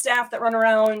 like paid staff that run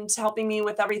around helping me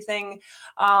with everything.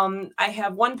 I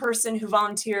have one person who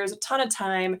volunteers a ton of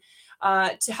time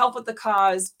to help with the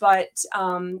cause, but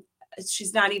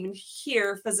she's not even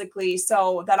here physically.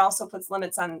 So that also puts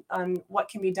limits on what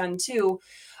can be done too.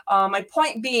 My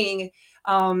point being,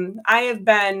 I have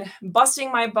been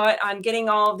busting my butt on getting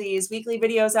all of these weekly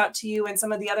videos out to you and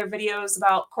some of the other videos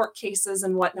about court cases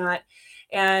and whatnot.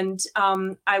 And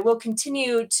I will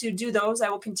continue to do those. I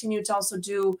will continue to also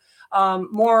do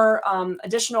more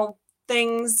additional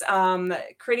things,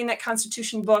 creating that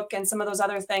Constitution book and some of those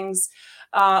other things.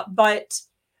 But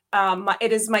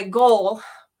it is my goal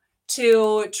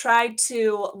to try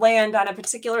to land on a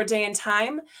particular day and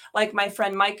time, like my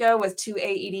friend Micah with 2A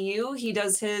EDU. He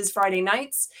does his Friday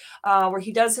nights where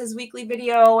he does his weekly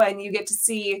video, and you get to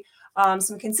see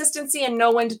some consistency and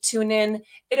know when to tune in.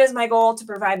 It is my goal to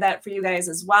provide that for you guys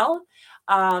as well.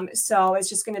 So it's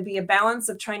just going to be a balance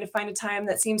of trying to find a time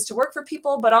that seems to work for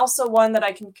people, but also one that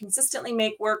I can consistently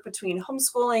make work between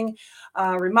homeschooling,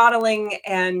 remodeling,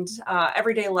 and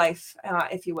everyday life,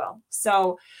 if you will.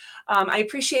 So I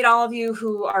appreciate all of you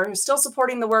who are still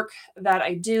supporting the work that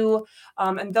I do.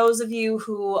 And those of you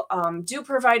who do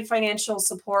provide financial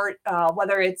support,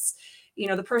 whether it's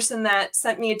the person that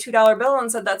sent me a $2 bill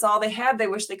and said that's all they had, they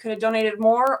wish they could have donated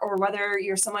more, or whether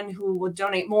you're someone who would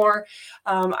donate more.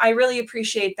 I really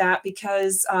appreciate that,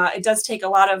 because it does take a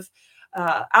lot of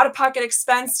out-of-pocket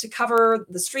expense to cover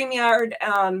the StreamYard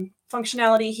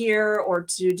functionality here, or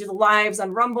to do the lives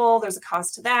on Rumble. There's a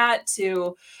cost to that,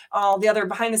 to all the other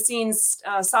behind-the-scenes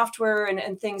software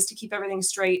and things to keep everything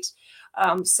straight.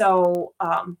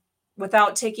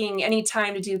 Without taking any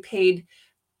time to do paid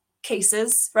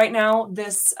cases right now,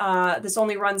 this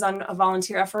only runs on a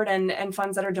volunteer effort and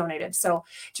funds that are donated. So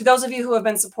to those of you who have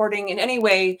been supporting in any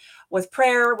way, with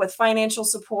prayer, with financial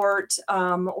support,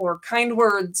 or kind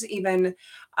words even,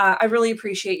 I really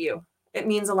appreciate you. It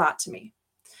means a lot to me.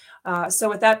 So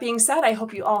with that being said, I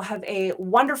hope you all have a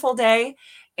wonderful day,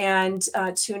 and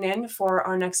tune in for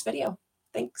our next video.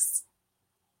 Thanks.